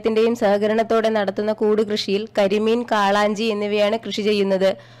പഞ്ചായത്തിന്റെയും സഹകരണത്തോടെ നടത്തുന്ന കൂട് കൃഷിയിൽ കരിമീൻ, കാളാഞ്ചി എന്നിവയാണ് കൃഷി ചെയ്യുന്നത്.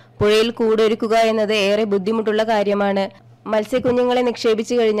 പുഴയിൽ കൂടൊരുക്കുക എന്നത് ഏറെ ബുദ്ധിമുട്ടുള്ള കാര്യമാണ്. മത്സ്യക്കുഞ്ഞുങ്ങളെ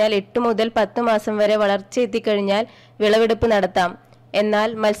നിക്ഷേപിച്ചു കഴിഞ്ഞാൽ 8 മുതൽ 10 മാസം വരെ വളർച്ച എത്തിക്കഴിഞ്ഞാൽ വിളവെടുപ്പ് നടത്താം. എന്നാൽ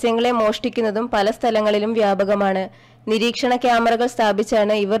മത്സ്യങ്ങളെ മോഷ്ടിക്കുന്നതും പല സ്ഥലങ്ങളിലും വ്യാപകമാണ്. നിരീക്ഷണ ക്യാമറകൾ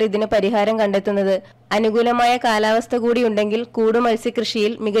സ്ഥാപിച്ചാണ് ഇവർ ഇതിന് പരിഹാരം കണ്ടെത്തുന്നത്. അനുകൂലമായ കാലാവസ്ഥ കൂടിയുണ്ടെങ്കിൽ കൂട്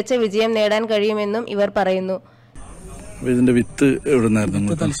മത്സ്യകൃഷിയിൽ മികച്ച വിജയം നേടാൻ കഴിയുമെന്നും ഇവർ പറയുന്നു. ഇതിന്റെ വിത്ത്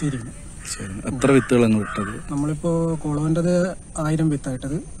എവിടുന്നായിരുന്നു? എത്ര വിത്തുകൾ ഇട്ടത്? നമ്മളിപ്പോ കുളവൻ്റെത് 1000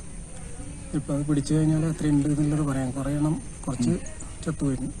 വിത്തായിട്ടത്. ഇപ്പൊ അത് പിടിച്ചു കഴിഞ്ഞാൽ എത്ര ഉണ്ട് എന്നുള്ളത് പറയാം. കുറയണം, കുറച്ച്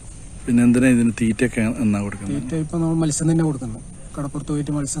ചത്തുപോയിരുന്നു. പിന്നെ എന്തിനാ ഇതിന് തീറ്റയൊക്കെ എന്നാ കൊടുക്കുന്നത്? തീറ്റ ഇപ്പൊ നമ്മൾ മത്സ്യം തന്നെ കൊടുക്കുന്നു. കടപ്പുറത്ത്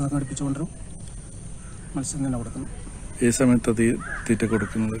പോയിട്ട് മത്സ്യം അടുപ്പിച്ചുകൊണ്ടും മത്സ്യം തന്നെ കൊടുക്കുന്നു. ഈ സമയത്ത് തീറ്റ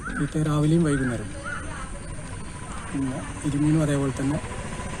കൊടുക്കുന്നത്? തീറ്റ രാവിലെയും വൈകുന്നേരം. പിന്നെ ഇരുമീനും അതേപോലെ തന്നെ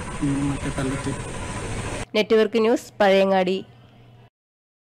മറ്റേ പല്ലറ്റ്. Network news, Pazhayangadi.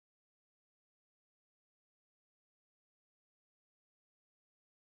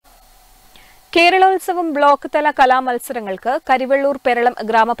 കേരളോത്സവം ബ്ലോക്ക് തല കലാമത്സരങ്ങൾക്ക് കരിവെള്ളൂർ പെരളം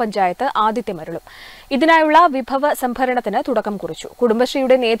ഗ്രാമപഞ്ചായത്ത് ആതിഥ്യമരുളും. ഇതിനായുള്ള വിഭവ സംഭരണത്തിന് തുടക്കം കുറിച്ചു.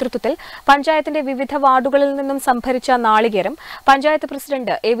 കുടുംബശ്രീയുടെ നേതൃത്വത്തിൽ പഞ്ചായത്തിന്റെ വിവിധ വാർഡുകളിൽ നിന്നും സംഭരിച്ച നാളികേരം പഞ്ചായത്ത്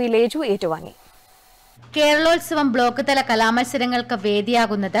പ്രസിഡന്റ് AV ലേജു ഏറ്റുവാങ്ങി. കേരളോത്സവം ബ്ലോക്ക് തല കലാമത്സരങ്ങൾക്ക്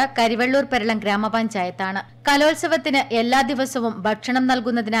വേദിയാകുന്നത് കരിവെള്ളൂർ പെരളം ഗ്രാമപഞ്ചായത്താണ്. കലോത്സവത്തിന് എല്ലാ ദിവസവും ഭക്ഷണം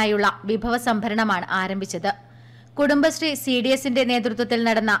നൽകുന്നതിനായുള്ള വിഭവ സംഭരണമാണ് ആരംഭിച്ചത്. കുടുംബശ്രീ CDSന്റെ നേതൃത്വത്തിൽ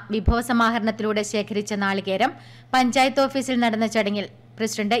നടന്ന വിഭവ സമാഹരണത്തിലൂടെ ശേഖരിച്ച നാളികേരം പഞ്ചായത്ത് ഓഫീസിൽ നടന്ന ചടങ്ങിൽ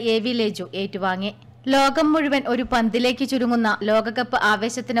പ്രസിഡന്റ് AV ലേജു ഏറ്റുവാങ്ങി. ലോകം മുഴുവൻ ഒരു പന്തിലേക്ക് ചുരുങ്ങുന്ന ലോകകപ്പ്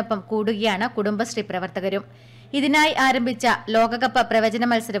ആവേശത്തിനൊപ്പം കൂടുകയാണ് കുടുംബശ്രീ പ്രവർത്തകരും. ഇതിനായി ആരംഭിച്ച ലോകകപ്പ് പ്രവചന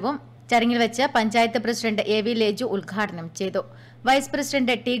മത്സരവും ചടങ്ങിൽ വെച്ച് പഞ്ചായത്ത് പ്രസിഡന്റ് AV ലേജു ഉദ്ഘാടനം ചെയ്തു. വൈസ്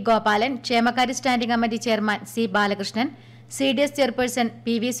പ്രസിഡന്റ് T ഗോപാലൻ, ക്ഷേമകാര്യ standing committee chairman C Balakrishnan, CDS chairperson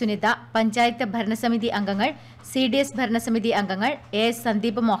PV Sunitha, panchayat ഭരണസമിതി അംഗങ്ങൾ, CDS ഭരണസമിതി അംഗങ്ങൾ, AS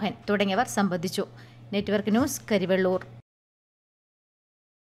സന്ദീപ് മോഹൻ തുടങ്ങിയവർ സംബന്ധിച്ചു. Network news, Karivellur.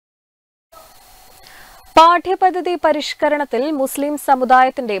 പാഠ്യപദ്ധതി പരിഷ്കരണത്തിൽ മുസ്ലിം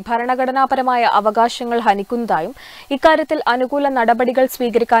സമുദായത്തിന്റെ ഭരണഘടനാപരമായ അവകാശങ്ങൾ ഹനിക്കുന്നതായും ഇക്കാര്യത്തിൽ അനുകൂല നടപടികൾ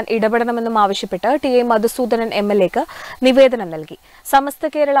സ്വീകരിക്കാൻ ഇടപെടണമെന്നും ആവശ്യപ്പെട്ട് TA മധുസൂദനൻ MLAക്ക് നിവേദനം നൽകി. സമസ്ത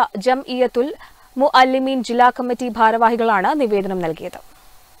കേരള ജംഇയ്യത്തുൽ മുഅല്ലിമീൻ ജില്ലാ കമ്മിറ്റി ഭാരവാഹികളാണ് നിവേദനം നൽകിയത്.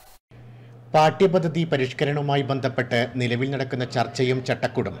 പാഠ്യപദ്ധതി പരിഷ്കരണവുമായി ബന്ധപ്പെട്ട് നിലവിൽ നടക്കുന്ന ചർച്ചയും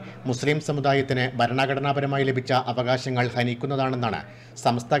ചട്ടക്കൂടും മുസ്ലിം സമുദായത്തിന് ഭരണഘടനാപരമായി ലഭിച്ച അവകാശങ്ങൾ ഹനിക്കുന്നതാണെന്നാണ്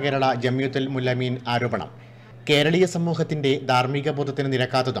സമസ്ത കേരള ജംഇയ്യത്തുൽ മുഅല്ലിമീൻ ആരോപണം. കേരളീയ സമൂഹത്തിന്റെ ധാർമ്മിക ബോധത്തിന്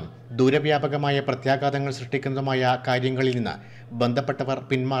നിരക്കാത്തതും ദൂരവ്യാപകമായ പ്രത്യാഘാതങ്ങൾ സൃഷ്ടിക്കുന്നതുമായ കാര്യങ്ങളിൽ നിന്ന് ബന്ധപ്പെട്ടവർ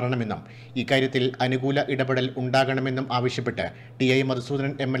പിന്മാറണമെന്നും ഇക്കാര്യത്തിൽ അനുകൂല ഇടപെടൽ ഉണ്ടാകണമെന്നും ആവശ്യപ്പെട്ട് ടി.ഐ.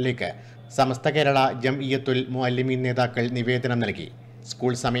 മധുസൂദനൻ MLAക്ക് സമസ്ത കേരള ജംഇയ്യത്തുൽ മുഅല്ലിമീൻ നേതാക്കൾ നിവേദനം നൽകി.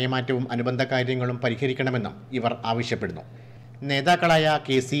 സ്കൂൾ സമയമാറ്റവും അനുബന്ധ കാര്യങ്ങളും പരിഹരിക്കണമെന്നും ഇവർ ആവശ്യപ്പെടുന്നു. നേതാക്കളായ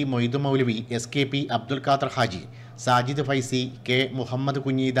KC മൊയ്തു മൗലവി, SKP Abdul Khader Haji, Sajid Faizy, K Muhammad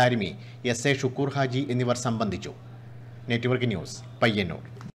Kunhi Darimi, SA Shukkur Haji എന്നിവർ സംബന്ധിച്ചു. Network news, Payyanur.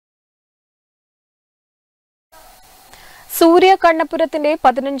 സൂര്യ കണ്ണപുരത്തിന്റെ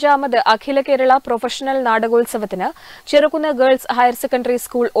 15ാമത് അഖില Kerala professional നാടകോത്സവത്തിന് Cherukunnu girls higher secondary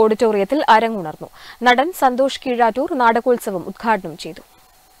school ഓഡിറ്റോറിയത്തിൽ അരങ്ങുണർന്നു. നടൻ സന്തോഷ് കീഴാറ്റൂർ നാടകോത്സവം ഉദ്ഘാടനം ചെയ്തു.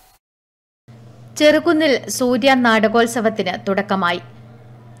 ചെറുകുന്നിൽ സൂര്യ നാടകോത്സവത്തിന് തുടക്കമായി.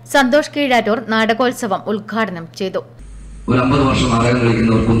 സന്തോഷ് കീഴാറ്റൂർ നാടകോത്സവം ഉദ്ഘാടനം ചെയ്തു. ഒരു 50 വർഷം നാടകം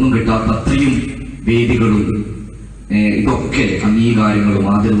കളിക്കുന്നവർക്കൊന്നും കിട്ടാത്ത അത്രയും വേദികളും ഇതൊക്കെ അംഗീകാരങ്ങളും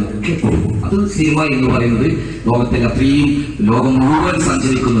ആദരവും ഒക്കെ കൊടുക്കും. അത് സിനിമ എന്ന് പറയുന്നത് ലോകത്തിൽ അത്രയും ലോകം മുഴുവൻ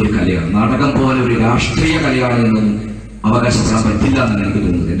സഞ്ചരിക്കുന്ന ഒരു കലയാണ്. നാടകം പോലെ ഒരു രാഷ്ട്രീയ കലയാണ് എന്നൊന്നും അവകാശപ്പെടാൻ പറ്റില്ല എന്നാണ് എനിക്ക്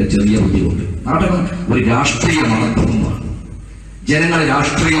തോന്നുന്നത്. എന്റെ ചെറിയ ബുദ്ധി കൊണ്ട് നാടകം ഒരു രാഷ്ട്രീയ മഹത്വമാണ്. ജനങ്ങളെ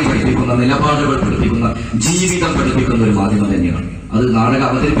രാഷ്ട്രീയം പഠിപ്പിക്കുന്ന, നിലപാടുകൾ പഠിപ്പിക്കുന്ന, ജീവിതം പഠിപ്പിക്കുന്ന ഒരു മാധ്യമം തന്നെയാണ്. അത് നാടകം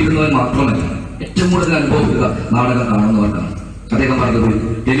അവതരിപ്പിക്കുന്നവർ മാത്രമല്ല, ഏറ്റവും കൂടുതൽ അനുഭവിക്കുക നാടകം കാണുന്നവർക്കാണ്. അദ്ദേഹം പറഞ്ഞത്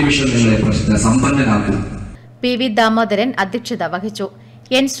ടെലിവിഷൻ നിങ്ങളെ സമ്പന്നനാക്കും. PV ദാമോദരൻ അധ്യക്ഷത വഹിച്ചു.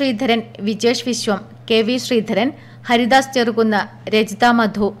 N ശ്രീധരൻ, വിജേഷ് വിശ്വം, KV ശ്രീധരൻ, ഹരിദാസ് ചെറുകുന്ന്, രജിത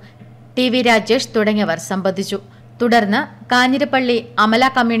മധു, TV രാജേഷ് തുടങ്ങിയവർ സംബന്ധിച്ചു. തുടർന്ന് കാഞ്ഞിരപ്പള്ളി അമല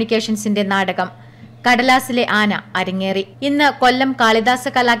കമ്മ്യൂണിക്കേഷൻസിന്റെ നാടകം കടലാസിലെ ആന അരങ്ങേറി. ഇന്ന് കൊല്ലം കാളിദാസ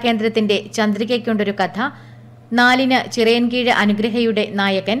കലാകേന്ദ്രത്തിന്റെ ചന്ദ്രികയ്ക്കൊണ്ടൊരു കഥ, 4-ന് ചിറയൻകീഴ് അനുഗ്രഹയുടെ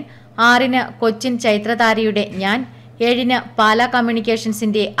നായകൻ, 6-ന് കൊച്ചിൻ ചൈത്രതാരയുടെ ഞാൻ, 7-ന് പാലാ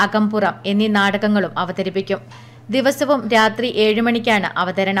കമ്മ്യൂണിക്കേഷൻസിന്റെ അകംപുറം എന്നീ നാടകങ്ങളും അവതരിപ്പിക്കും. ദിവസവും രാത്രി 7 മണിക്കാണ്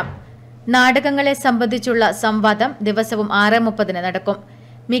അവതരണം. നാടകങ്ങളെ സംബന്ധിച്ചുള്ള സംവാദം ദിവസവും 6:30 നടക്കും.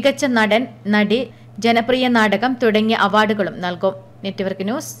 മികച്ച നടൻ, നടി, ജനപ്രിയ നാടകം തുടങ്ങിയ അവാർഡുകളും നൽകും. Network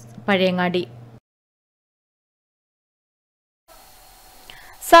news, Pazhayangadi.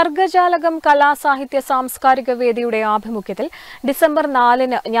 സർഗജാലകം കലാസാഹിത്യ സാംസ്കാരിക വേദിയുടെ ആഭിമുഖ്യത്തിൽ ഡിസംബർ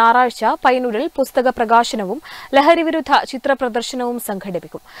 4-ന് ഞായറാഴ്ച പയ്യന്നൂരിൽ പുസ്തക പ്രകാശനവും ലഹരിവിരുദ്ധ ചിത്ര പ്രദർശനവും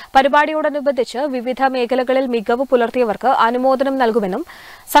സംഘടിപ്പിക്കും. പരിപാടിയോടനുബന്ധിച്ച് വിവിധ മേഖലകളിൽ മികവ് പുലർത്തിയവർക്ക് അനുമോദനം നൽകുമെന്നും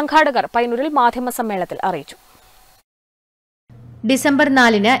സംഘാടകർ പയ്യന്നൂരിൽ മാധ്യമസമ്മേളനത്തിൽ അറിയിച്ചു. ഡിസംബർ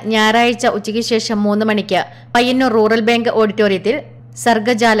 4-ന് ഞായറാഴ്ച ഉച്ചയ്ക്ക് ശേഷം 3 മണിക്ക് പയ്യന്നൂർ റൂറൽ ബാങ്ക് ഓഡിറ്റോറിയത്തിൽ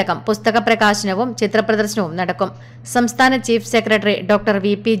സർഗജാലകം പുസ്തക പ്രകാശനവും ചിത്രപ്രദർശനവും നടക്കും. സംസ്ഥാന chief secretary doctor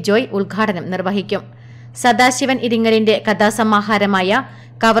VP Joy ഉദ്ഘാടനം നിർവഹിക്കും. സദാശിവൻ ഇരിങ്ങലിന്റെ കഥാസമാഹാരമായ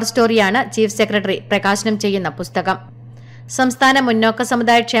കവർ സ്റ്റോറിയാണ് ചീഫ് സെക്രട്ടറി പ്രകാശനം ചെയ്യുന്ന പുസ്തകം. സംസ്ഥാന മുന്നോക്ക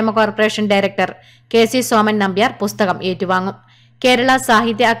സമുദായ ക്ഷേമ corporation director KC Soman Nambiar പുസ്തകം ഏറ്റുവാങ്ങും. കേരള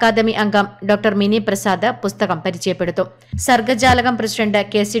സാഹിത്യ അക്കാദമി അംഗം ഡോക്ടർ മിനി പ്രസാദ് പുസ്തകം പരിചയപ്പെടുത്തും. സർഗജാലകം പ്രസിഡന്റ്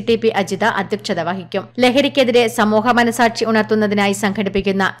KCTP അജിത അധ്യക്ഷത വഹിക്കും. ലഹരിക്കെതിരെ സമൂഹ മനസാക്ഷി ഉണർത്തുന്നതിനായി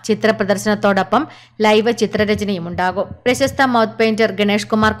സംഘടിപ്പിക്കുന്ന ചിത്രപ്രദർശനത്തോടൊപ്പം ലൈവ് ചിത്രരചനയും ഉണ്ടാകും. പ്രശസ്ത mouth painter Ganesh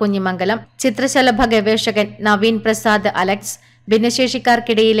Kumar Kunhimangalam, ചിത്രശലഭ ഗവേഷകൻ Naveen Prasad Alex,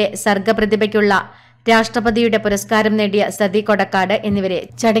 ഭിന്നശേഷിക്കാർക്കിടയിലെ സർഗപ്രതിഭയ്ക്കുള്ള രാഷ്ട്രപതിയുടെ പുരസ്കാരം നേടിയ സതി കൊടക്കാട് എന്നിവരെ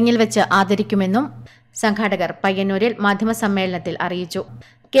ചടങ്ങിൽ വെച്ച് ആദരിക്കുമെന്നും സംഘാടകർ പയ്യന്നൂരിൽ മാധ്യമസമ്മേളനത്തിൽ അറിയിച്ചു.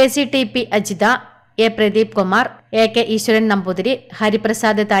 KCTP Ajitha, A Pradeep Kumar, AK ഈശ്വരൻ നമ്പൂതിരി,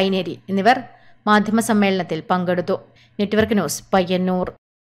 ഹരിപ്രസാദ് തായിനേരി എന്നിവർ മാധ്യമസമ്മേളനത്തിൽ പങ്കെടുത്തു. Network news, Payyanur.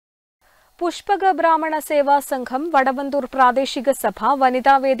 പുഷ്പക ബ്രാഹ്മണ സേവാ സംഘം വടവന്തൂർ പ്രാദേശിക സഭ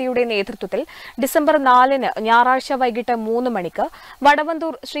വനിതാവേദിയുടെ നേതൃത്വത്തിൽ ഡിസംബർ 4-ന് ഞായറാഴ്ച വൈകിട്ട് 3 മണിക്ക്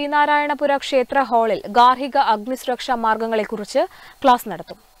വടവന്തൂർ ശ്രീനാരായണപുര ക്ഷേത്ര ഹാളിൽ ഗാർഹിക അഗ്നിസുരക്ഷാ മാർഗങ്ങളെക്കുറിച്ച് ക്ലാസ്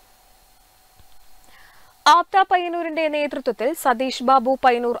നടത്തും. ആപ്ത പയ്യന്നൂരിന്റെ നേതൃത്വത്തിൽ സതീഷ് ബാബു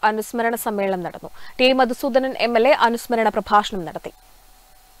പയ്യന്നൂർ അനുസ്മരണ സമ്മേളനം നടന്നു. ടി മധുസൂദനൻ MLA അനുസ്മരണ പ്രഭാഷണം നടത്തി.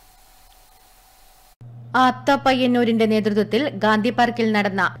 ആപ്ത പയ്യന്നൂരിന്റെ നേതൃത്വത്തിൽ ഗാന്ധി പാർക്കിൽ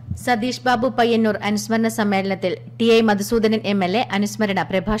നടന്ന സതീഷ് ബാബു പയ്യന്നൂർ അനുസ്മരണ സമ്മേളനത്തിൽ TI മധുസൂദനൻ MLA അനുസ്മരണ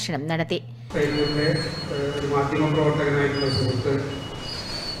പ്രഭാഷണം നടത്തി. മാധ്യമ പ്രവർത്തകനായിട്ടുള്ള സുഹൃത്ത്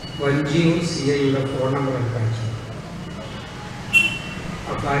വഞ്ചിയൂർ CIയുടെ ഫോൺ നമ്പർ അയച്ചു.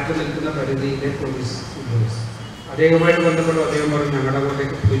 ആ ഫ്ലാറ്റ് നിൽക്കുന്ന പരിധിയിലെ പോലീസ് ഉദ്യോഗസ്ഥർ അദ്ദേഹവുമായിട്ട് ബന്ധപ്പെട്ടു. അദ്ദേഹം പറഞ്ഞു ഞങ്ങളുടെ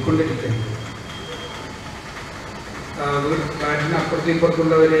അങ്ങോട്ടേക്ക് പോയിക്കൊണ്ടിരിക്കുകയാണ്. ഫ്ലാറ്റിന് അപ്പുറത്തും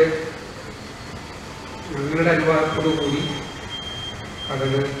ഇപ്പുറത്തുള്ളവര് ഞങ്ങളുടെ അനുവാദത്തോടു കൂടി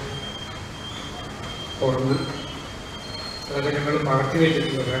കഥകൾ തുറന്ന് അതൊക്കെ ഞങ്ങൾ മറച്ചു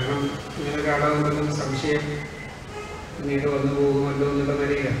വെച്ചിട്ടുണ്ട്. കാരണം ഇങ്ങനെ ഒരാളാകുമ്പോൾ സംശയം പിന്നീട് വന്നു പോകുമല്ലോ എന്നുള്ള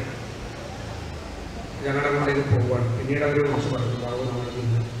നിലയിലാണ് ഞങ്ങളുടെ അങ്ങോട്ടേക്ക് പോവുകയാണ്. പിന്നീട് അവരെ കുറിച്ച് പറഞ്ഞു ബാബു നമ്മുടെ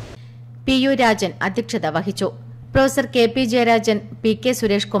നിന്ന്. പി യു രാജൻ അധ്യക്ഷത വഹിച്ചു. Professor K P Jayarajan, P K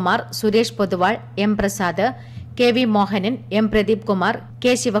Suresh Kumar, Suresh Poduval, M Prasad, K V Mohanan, M Pradeep Kumar,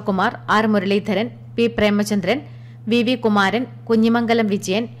 K Shivakumar, R Muraleedharan, P Premachandran, V V Kumaran, Kunhimangalam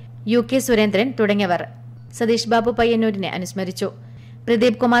Vijayan, U K Surendran തുടങ്ങിയവർ സതീഷ് ബാബു പയ്യന്നൂരിനെ അനുസ്മരിച്ചു.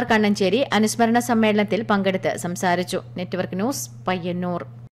 പ്രദീപ് കുമാർ കണ്ണഞ്ചേരി അനുസ്മരണ സമ്മേളനത്തിൽ പങ്കെടുത്ത് സംസാരിച്ചു. Network news, Payyanur.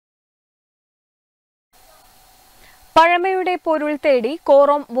 പഴമയുടെ പൊരുൾ തേടി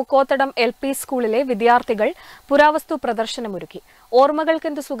കോറോം മുക്കോത്തടം LP സ്കൂളിലെ വിദ്യാർത്ഥികൾ പുരാവസ്തു പ്രദർശനമൊരുക്കി.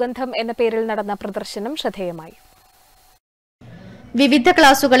 ഓർമ്മകൾക്കെന്ത് സുഗന്ധം എന്ന പേരിൽ നടന്ന പ്രദർശനം ശ്രദ്ധേയമായി. വിവിധ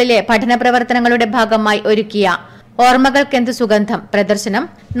ക്ലാസുകളിലെ പഠന പ്രവർത്തനങ്ങളുടെ ഭാഗമായി ഒരുക്കിയ ഓർമ്മകൾക്കെന്ത് സുഗന്ധം പ്രദർശനം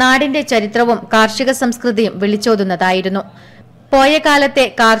നാടിന്റെ ചരിത്രവും കാർഷിക സംസ്കൃതിയും വിളിച്ചോതുന്നതായിരുന്നു. പോയ കാലത്തെ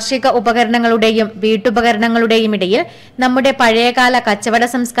കാർഷിക ഉപകരണങ്ങളുടെയും വീട്ടുപകരണങ്ങളുടെയും ഇടയിൽ നമ്മുടെ പഴയകാല കച്ചവട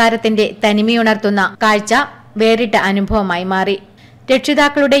സംസ്കാരത്തിന്റെ തനിമയുണർത്തുന്ന കാഴ്ച വേറിട്ട അനുഭവമായി മാറി.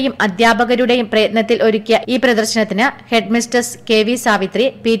 രക്ഷിതാക്കളുടെയും അധ്യാപകരുടെയും പ്രയത്നത്തിൽ ഒരുക്കിയ ഈ പ്രദർശനത്തിന് headmistress KV Savitri,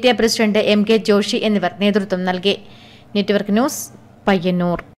 PTA president MK Joshi എന്നിവർ നേതൃത്വം നൽകി. Network news,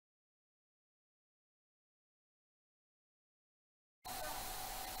 Payyanur.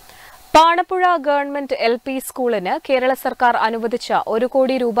 Panapuzha government LP സ്കൂളിന് കേരള സർക്കാർ അനുവദിച്ച 1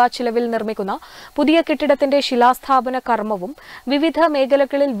 കോടി രൂപ ചിലവിൽ നിർമ്മിക്കുന്ന പുതിയ കെട്ടിടത്തിന്റെ ശിലാസ്ഥാപന കർമ്മവും വിവിധ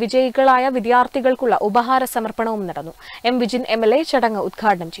മേഖലകളിൽ വിജയികളായ വിദ്യാർത്ഥികൾക്കുള്ള ഉപഹാര സമർപ്പണവും നടന്നു. M വിജിൻ MLA ചടങ്ങ്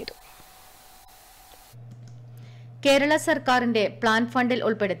ഉദ്ഘാടനം ചെയ്തു. കേരള സർക്കാരിന്റെ പ്ലാൻ ഫണ്ടിൽ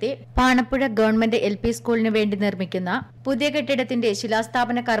ഉൾപ്പെടുത്തി പാണപ്പുഴ ഗവൺമെന്റ് LP സ്കൂളിന് വേണ്ടി നിർമ്മിക്കുന്ന പുതിയ കെട്ടിടത്തിന്റെ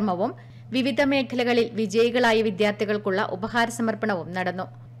ശിലാസ്ഥാപന കർമ്മവും വിവിധ മേഖലകളിൽ വിജയികളായ വിദ്യാർത്ഥികൾക്കുള്ള ഉപഹാര സമർപ്പണവും നടന്നു.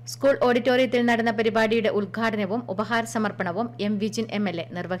 സ്കൂൾ ഓഡിറ്റോറിയത്തിൽ നടന്ന പരിപാടിയുടെ ഉദ്ഘാടനവും ഉപഹാര സമർപ്പണവും M വിജിൻ MLA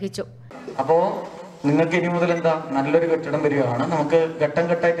നിർവഹിച്ചു. അപ്പോ നിങ്ങൾക്ക് ഇനി മുതൽ എന്താ നല്ലൊരു കെട്ടിടം വരികയാണ്. നമുക്ക് ഘട്ടം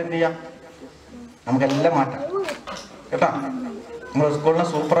ഘട്ടമായിട്ട് എന്ത് ചെയ്യാം, നമുക്കെല്ലാം മാറ്റാം കേട്ടാ. നമ്മുടെ സ്കൂളിനെ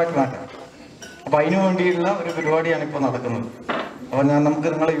സൂപ്പറാക്കി മാറ്റാം. അപ്പൊ അതിനു വേണ്ടിയുള്ള ഒരു പരിപാടിയാണ് ഇപ്പോൾ നടക്കുന്നത്. അപ്പൊ നമുക്ക്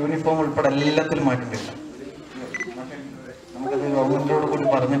നിങ്ങളെ യൂണിഫോം ഉൾപ്പെടെ എല്ലാത്തിലും മാറ്റിട്ടില്ല. നമുക്കത് ഗവൺമെന്റിനോട് കൂടി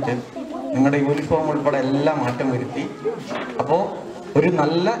പറഞ്ഞിട്ട് നിങ്ങളുടെ യൂണിഫോം ഉൾപ്പെടെ എല്ലാം മാറ്റം വരുത്തി. അപ്പോ ഒരു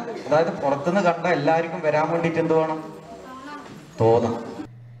നല്ല, അതായത് പുറത്തുനിന്ന് കണ്ട എല്ലാവർക്കും വരാൻ വേണ്ടിയിട്ട് എന്ത് വേണം തോന്നാം.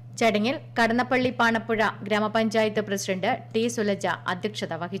 ചടങ്ങിൽ കടന്നപ്പള്ളി പാണപ്പുഴ ഗ്രാമപഞ്ചായത്ത് പ്രസിഡന്റ് T സുലജ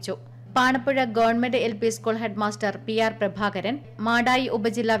അധ്യക്ഷത വഹിച്ചു. Panapuzha government LP school headmaster PR Prabhakaran, Madayi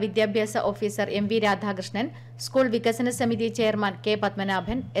ഉപജില്ലാ വിദ്യാഭ്യാസ ഓഫീസർ MV രാധാകൃഷ്ണൻ, സ്കൂൾ വികസന സമിതി chairman K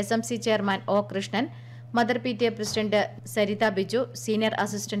Padmanabhan, SMC chairman O Krishnan, mother PTA president Saritha Biju, senior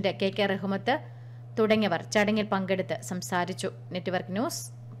assistant KK റഹ്മത്ത് തുടങ്ങിയവർ ചടങ്ങിൽ പങ്കെടുത്ത് സംസാരിച്ചു. Network news,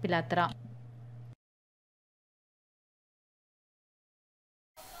 Pilathara.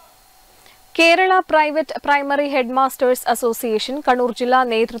 Kerala private primary headmasters association Kannur ജില്ലാ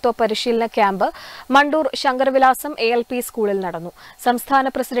നേതൃത്വ പരിശീലന ക്യാമ്പ് മണ്ടൂർ ശങ്കരവിലാസം ALP സ്കൂളിൽ നടന്നു. സംസ്ഥാന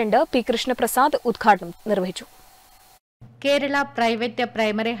പ്രസിഡന്റ് P കൃഷ്ണപ്രസാദ് ഉദ്ഘാടനം നിർവഹിച്ചു. Kerala private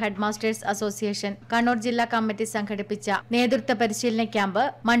primary headmasters association Kannur ജില്ലാ കമ്മിറ്റി സംഘടിപ്പിച്ച നേതൃത്വ പരിശീലന ക്യാമ്പ്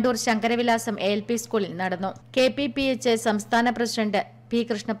മണ്ടൂർ ശങ്കരവിലാസം ALP സ്കൂളിൽ നടന്നു. KPPH സംസ്ഥാന പ്രസിഡന്റ് P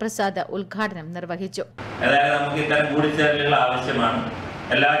കൃഷ്ണപ്രസാദ് ഉദ്ഘാടനം നിർവഹിച്ചു. അതായത് നമുക്ക് ഇത്തരം കൂടിച്ചേരലുകൾ ആവശ്യമാണ്.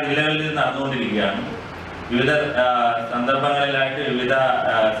 എല്ലാ ജില്ലകളിലും നടന്നുകൊണ്ടിരിക്കുകയാണ്. വിവിധ സന്ദർഭങ്ങളിലായിട്ട് വിവിധ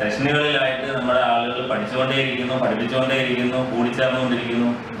സെഷനുകളിലായിട്ട് നമ്മുടെ ആളുകൾ പഠിച്ചുകൊണ്ടേയിരിക്കുന്നു, പഠിപ്പിച്ചുകൊണ്ടേയിരിക്കുന്നു,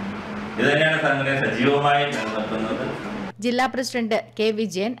 കൂടിച്ചേർന്നുകൊണ്ടിരിക്കുന്നു. ഇത് തന്നെയാണ് സംഘടന സജീവമായി നിലനിർത്തുന്നത്. ജില്ലാ പ്രസിഡന്റ് K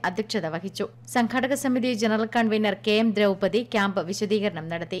വിജയൻ അധ്യക്ഷത വഹിച്ചു. സംഘാടക സമിതി general convener KM Draupadi camp വിശദീകരണം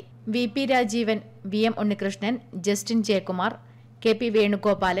നടത്തി. VP Rajeevan, VM Unnikrishnan, Justin Jayakumar, KP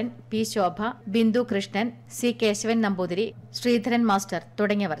Venugopalan, P ശോഭ, ബിന്ദു കൃഷ്ണൻ, C കേശവൻ നമ്പൂതിരി, ശ്രീധരൻ മാസ്റ്റർ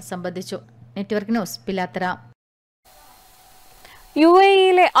തുടങ്ങിയവർ സംബന്ധിച്ചു. Network news, Pilathara.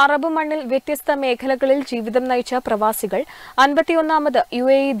 UAE-യിലെ അറബ് മണ്ണിൽ വ്യത്യസ്ത മേഖലകളിൽ ജീവിതം നയിച്ച പ്രവാസികൾ 51ാമത്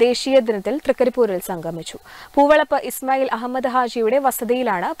UAE ദേശീയ ദിനത്തിൽ തൃക്കരിപ്പൂരിൽ സംഗമിച്ചു. പൂവളപ്പ് ഇസ്മായിൽ അഹമ്മദ് ഹാജിയുടെ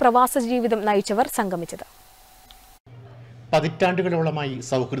വസതിയിലാണ് പ്രവാസ ജീവിതം നയിച്ചവർ സംഗമിച്ചത്. പതിറ്റാണ്ടുകളോളമായി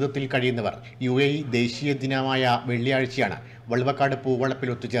സൗഹൃദത്തിൽ കഴിയുന്നവർ UAE ദേശീയ ദിനമായ വെള്ളിയാഴ്ചയാണ് വൾവക്കാട് പൂവളപ്പിൽ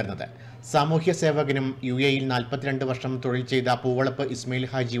ഒത്തുചേർന്നത്. സാമൂഹ്യ സേവകനും UAE-യിൽ 42 വർഷം തൊഴിൽ ചെയ്ത പൂവളപ്പ് ഇസ്മായിൽ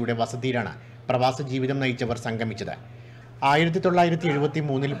ഹാജിയുടെ വസതിയിലാണ് പ്രവാസ ജീവിതം നയിച്ചവർ സംഗമിച്ചത്.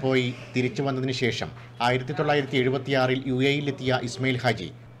 1973 പോയി തിരിച്ചു വന്നതിന് ശേഷം 1976 UAE-യിലെത്തിയ ഇസ്മായിൽ ഹാജി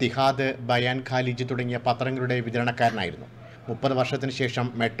തിഹാദ്, ബയാൻ, ഖാലിജ് തുടങ്ങിയ പത്രങ്ങളുടെ വിതരണക്കാരനായിരുന്നു. 30 വർഷത്തിന് ശേഷം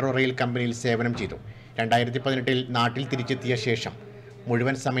മെട്രോ റെയിൽ കമ്പനിയിൽ സേവനം ചെയ്തു. 2018 നാട്ടിൽ തിരിച്ചെത്തിയ ശേഷം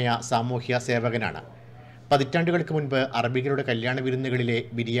മുഴുവൻ സമയ സാമൂഹ്യ സേവകനാണ്. പതിറ്റാണ്ടുകൾക്ക് മുൻപ് അറബികളുടെ കല്യാണ വിരുന്നുകളിലെ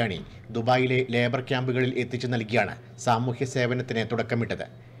ബിരിയാണി ദുബായിലെ ലേബർ ക്യാമ്പുകളിൽ എത്തിച്ചു നൽകിയാണ് സാമൂഹ്യ സേവനത്തിന് തുടക്കമിട്ടത്.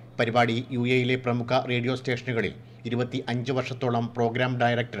 പരിപാടി UAE പ്രമുഖ റേഡിയോ സ്റ്റേഷനുകളിൽ 25 വർഷത്തോളം പ്രോഗ്രാം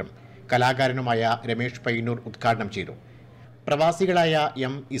ഡയറക്ടറും കലാകാരനുമായ രമേഷ് പയ്യന്നൂർ ഉദ്ഘാടനം ചെയ്തു. പ്രവാസികളായ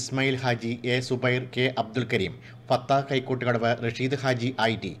M. Ismail Haji, A. Zubair, K. Abdul Kareem, Fattah Kaikottukadavu, Rasheed Haji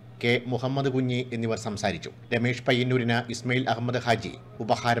IT, K. Muhammad Kunhi എന്നിവർ സംസാരിച്ചു. രമേഷ് പയ്യന്നൂരിന് ഇസ്മായിൽ അഹമ്മദ് ഹാജി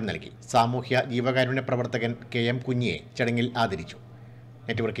ഉപഹാരം നൽകി. സാമൂഹ്യ ജീവകാരുണ്യ പ്രവർത്തകൻ KM കുഞ്ഞിയെ ചടങ്ങിൽ ആദരിച്ചു.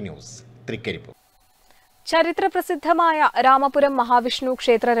 Network news, Trikaripur. ചരിത്രപ്രസിദ്ധമായ രാമപുരം മഹാവിഷ്ണു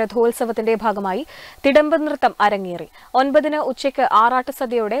ക്ഷേത്ര രഥോത്സവത്തിന്റെ ഭാഗമായി തിടമ്പ് നൃത്തം അരങ്ങേറി. 9 ഉച്ചയ്ക്ക് ആറാട്ട്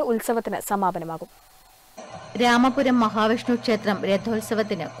സദ്യയോടെ ഉത്സവത്തിന് സമാപനമാകും. രാമപുരം മഹാവിഷ്ണു ക്ഷേത്രം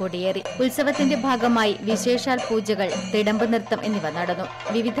രഥോത്സവത്തിന് കൊടിയേറി. ഉത്സവത്തിന്റെ ഭാഗമായി വിശേഷാൽ പൂജകൾ, തിടമ്പ് നൃത്തം എന്നിവ നടന്നു.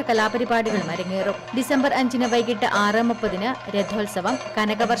 വിവിധ കലാപരിപാടികൾ അരങ്ങേറും. ഡിസംബർ 5 വൈകിട്ട് 6:30 രഥോത്സവം,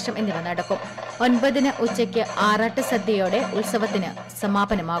 കനകവർഷം എന്നിവ നടക്കും. 9 ഉച്ചയ്ക്ക് ആറാട്ട് സദ്യയോടെ ഉത്സവത്തിന്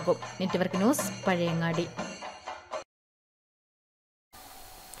സമാപനമാകും. Network news, Pazhayangadi.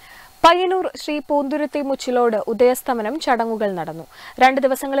 പയ്യന്നൂർ ശ്രീ പൂന്തുരുത്തി മുച്ചിലോട് ഉദയസ്തമനം ചടങ്ങുകൾ നടന്നു. 2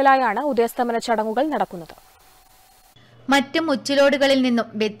 ദിവസങ്ങളിലായാണ് ഉദയസ്തമന ചടങ്ങുകൾ നടക്കുന്നത്. മറ്റു മുച്ചിലോടുകളിൽ നിന്നും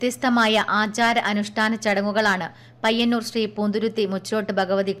വ്യത്യസ്തമായ ആചാര അനുഷ്ഠാന ചടങ്ങുകളാണ് പയ്യന്നൂർ ശ്രീ പൂന്തുരുത്തി മുച്ചിലോട്ട്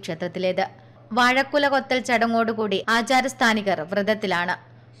ഭഗവതി ക്ഷേത്രത്തിലേത്. വാഴക്കുല കൊത്തൽ ചടങ്ങോടുകൂടി ആചാരസ്ഥാനികർ വ്രതത്തിലാണ്.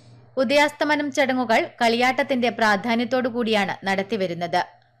 ഉദയാസ്തമനം ചടങ്ങുകൾ കളിയാട്ടത്തിന്റെ പ്രാധാന്യത്തോടുകൂടിയാണ് നടത്തിവരുന്നത്.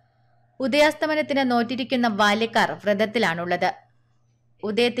 ഉദയാസ്തമനത്തിന് നോറ്റിരിക്കുന്ന ബാല്യക്കാർ വ്രതത്തിലാണുള്ളത്.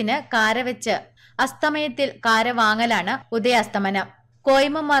 ഉദയത്തിന് കാരവെച്ച് അസ്തമയത്തിൽ കാര വാങ്ങലാണ് ഉദയാസ്തമനം.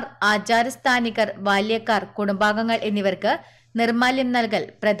 കോയ്മമാർ, ആചാരസ്ഥാനികർ, ബാല്യക്കാർ, കുടുംബാംഗങ്ങൾ എന്നിവർക്ക് നിർമാല്യം നൽകൽ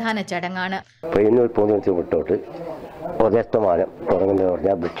പ്രധാന ചടങ്ങാണ്. പയ്യന്നൂർ പൂന്തുരുത്തി മുട്ടോട്ട് ഉദയസ്തമാനം തുടങ്ങുന്നത്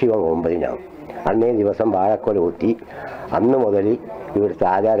പറഞ്ഞാൽ വൃശ്ചികം 9 അന്നേ ദിവസം വാഴക്കൊല ഊറ്റി അന്ന് മുതൽ ഇവിടുത്തെ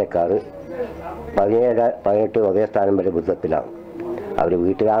ആചാരക്കാർ 17, 18 ഉദയസ്ഥാനം വരെ ബുദ്ധത്തിലാണ്. അവർ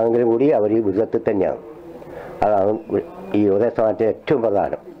വീട്ടിലാണെങ്കിലും കൂടി അവർ ഈ ബുദ്ധത്തിൽ തന്നെയാണ്. അതാണ് ഈ ഉദയസ്ഥാനത്തിന് ഏറ്റവും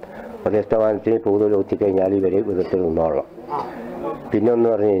പ്രധാനം. ഉദയസ്ഥാനത്തിന് പൂതൽ ഊത്തിക്കഴിഞ്ഞാൽ ഇവർ ബുദ്ധത്തിൽ നിന്നോളാം. പിന്നെ ഒന്ന്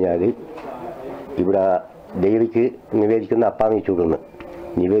പറഞ്ഞു കഴിഞ്ഞാൽ ഇവിടെ ദേവിക്ക് നിവേദിക്കുന്ന അപ്പാമി ചുടുന്നു.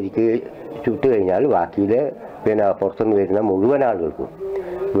 നിവേദിക്ക് ചുട്ട് കഴിഞ്ഞാൽ ബാക്കിയിൽ പിന്നെ പുറത്തുനിന്ന് വരുന്ന മുഴുവൻ ആളുകൾക്കും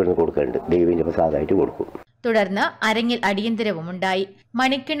ഇവിടുന്ന് കൊടുക്കുന്നുണ്ട്. ദേവീൻ്റെ പ്രസാദമായിട്ട് കൊടുക്കും. തുടർന്ന് അരങ്ങിൽ അടിയന്തരവും ഉണ്ടായി.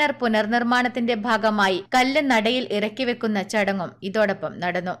 മണിക്കിണർ പുനർനിർമ്മാണത്തിന്റെ ഭാഗമായി കല്ല് നടയിൽ ഇറക്കി വെക്കുന്ന ചടങ്ങും ഇതോടൊപ്പം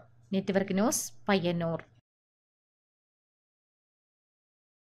നടന്നു. Network news, Payyanur.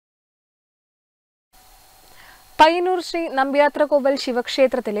 പയ്യന്നൂർ ശ്രീ നമ്പ്യാത്രകോവൽ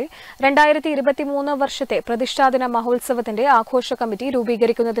ശിവക്ഷേത്രത്തിലെ 2023 വർഷത്തെ പ്രതിഷ്ഠാദിന മഹോത്സവത്തിന്റെ ആഘോഷ കമ്മിറ്റി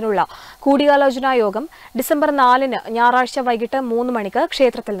രൂപീകരിക്കുന്നതിനുള്ള കൂടിയാലോചനാ യോഗം ഡിസംബർ 4 ഞായറാഴ്ച വൈകിട്ട് 3 മണിക്ക്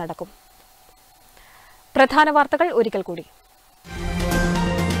ക്ഷേത്രത്തിൽ നടക്കും. പ്രധാന വാർത്തകൾ ഒരിക്കൽ കൂടി.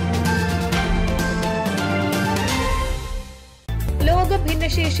 ലോക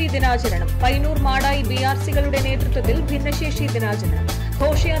ഭിന്നശേഷി ദിനാചരണം. പയ്യന്നൂർ മാടായി BRCകളുടെ നേതൃത്വത്തിൽ ഭിന്നശേഷി ദിനാചരണം.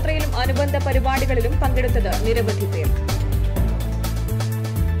 ഘോഷയാത്രയിലും അനുബന്ധ പരിപാടികളിലും പങ്കെടുത്തത് നിരവധി പേർ.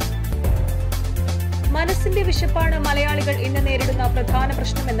 മനസ്സിന്റെ വിശപ്പാണ് മലയാളികൾ ഇന്ന് നേരിടുന്ന പ്രധാന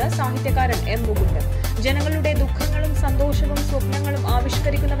പ്രശ്നമെന്ന് സാഹിത്യകാരൻ M. മുകുന്ദൻ. ജനങ്ങളുടെ ദുഃഖങ്ങളും സന്തോഷവും സ്വപ്നങ്ങളും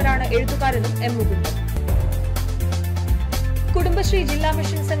ആവിഷ്കരിക്കുന്നവരാണ് എഴുത്തുകാരെന്നും M. മുകുന്ദൻ. കുടുംബശ്രീ ജില്ലാ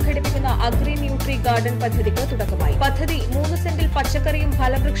മിഷൻ സംഘടിപ്പിക്കുന്ന അഗ്രി ന്യൂട്രി ഗാർഡൻ പദ്ധതിക്ക് തുടക്കമായി. പദ്ധതി 3 സെന്റിൽ പച്ചക്കറിയും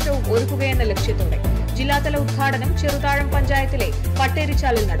ഫലവൃക്ഷവും ഒരുക്കുകയെന്ന ലക്ഷ്യത്തോടെ. ജില്ലാതല ഉദ്ഘാടനം ചെറുതാഴം പഞ്ചായത്തിലെ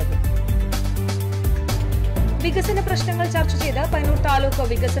പട്ടേരിച്ചാലിൽ നടന്നു. വികസന പ്രശ്നങ്ങൾ ചർച്ച ചെയ്ത് പയ്യന്നൂർ താലൂക്ക്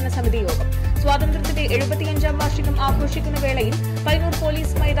വികസന സമിതി യോഗം. സ്വാതന്ത്ര്യത്തിന്റെ 75ാം വാർഷികം ആഘോഷിക്കുന്ന വേളയിൽ പയ്യന്നൂർ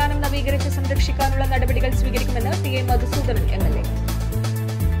പോലീസ് മൈതാനം നവീകരിച്ച് സംരക്ഷിക്കാനുള്ള നടപടികൾ സ്വീകരിക്കുമെന്ന് TA മധുസൂദനൻ MLA.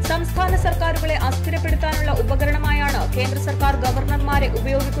 സംസ്ഥാന സർക്കാരുകളെ അസ്ഥിരപ്പെടുത്താനുള്ള ഉപകരണമായാണ് കേന്ദ്ര സർക്കാർ ഗവർണർമാരെ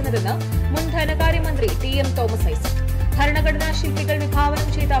ഉപയോഗിക്കുന്നതെന്ന് മുൻ ധനകാര്യമന്ത്രി TM തോമസ് ഐസക്. ഭരണഘടനാ ശില്പികൾ വിഭാവനം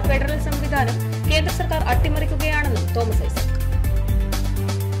ചെയ്ത ഫെഡറൽ സംവിധാനം കേന്ദ്ര സർക്കാർ അട്ടിമറിക്കുകയാണെന്നും തോമസ് ഐസക്.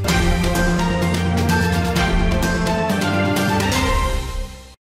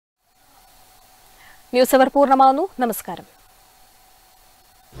 ന്യൂസ് അവർ പൂർണ്ണമാകുന്നു. നമസ്കാരം.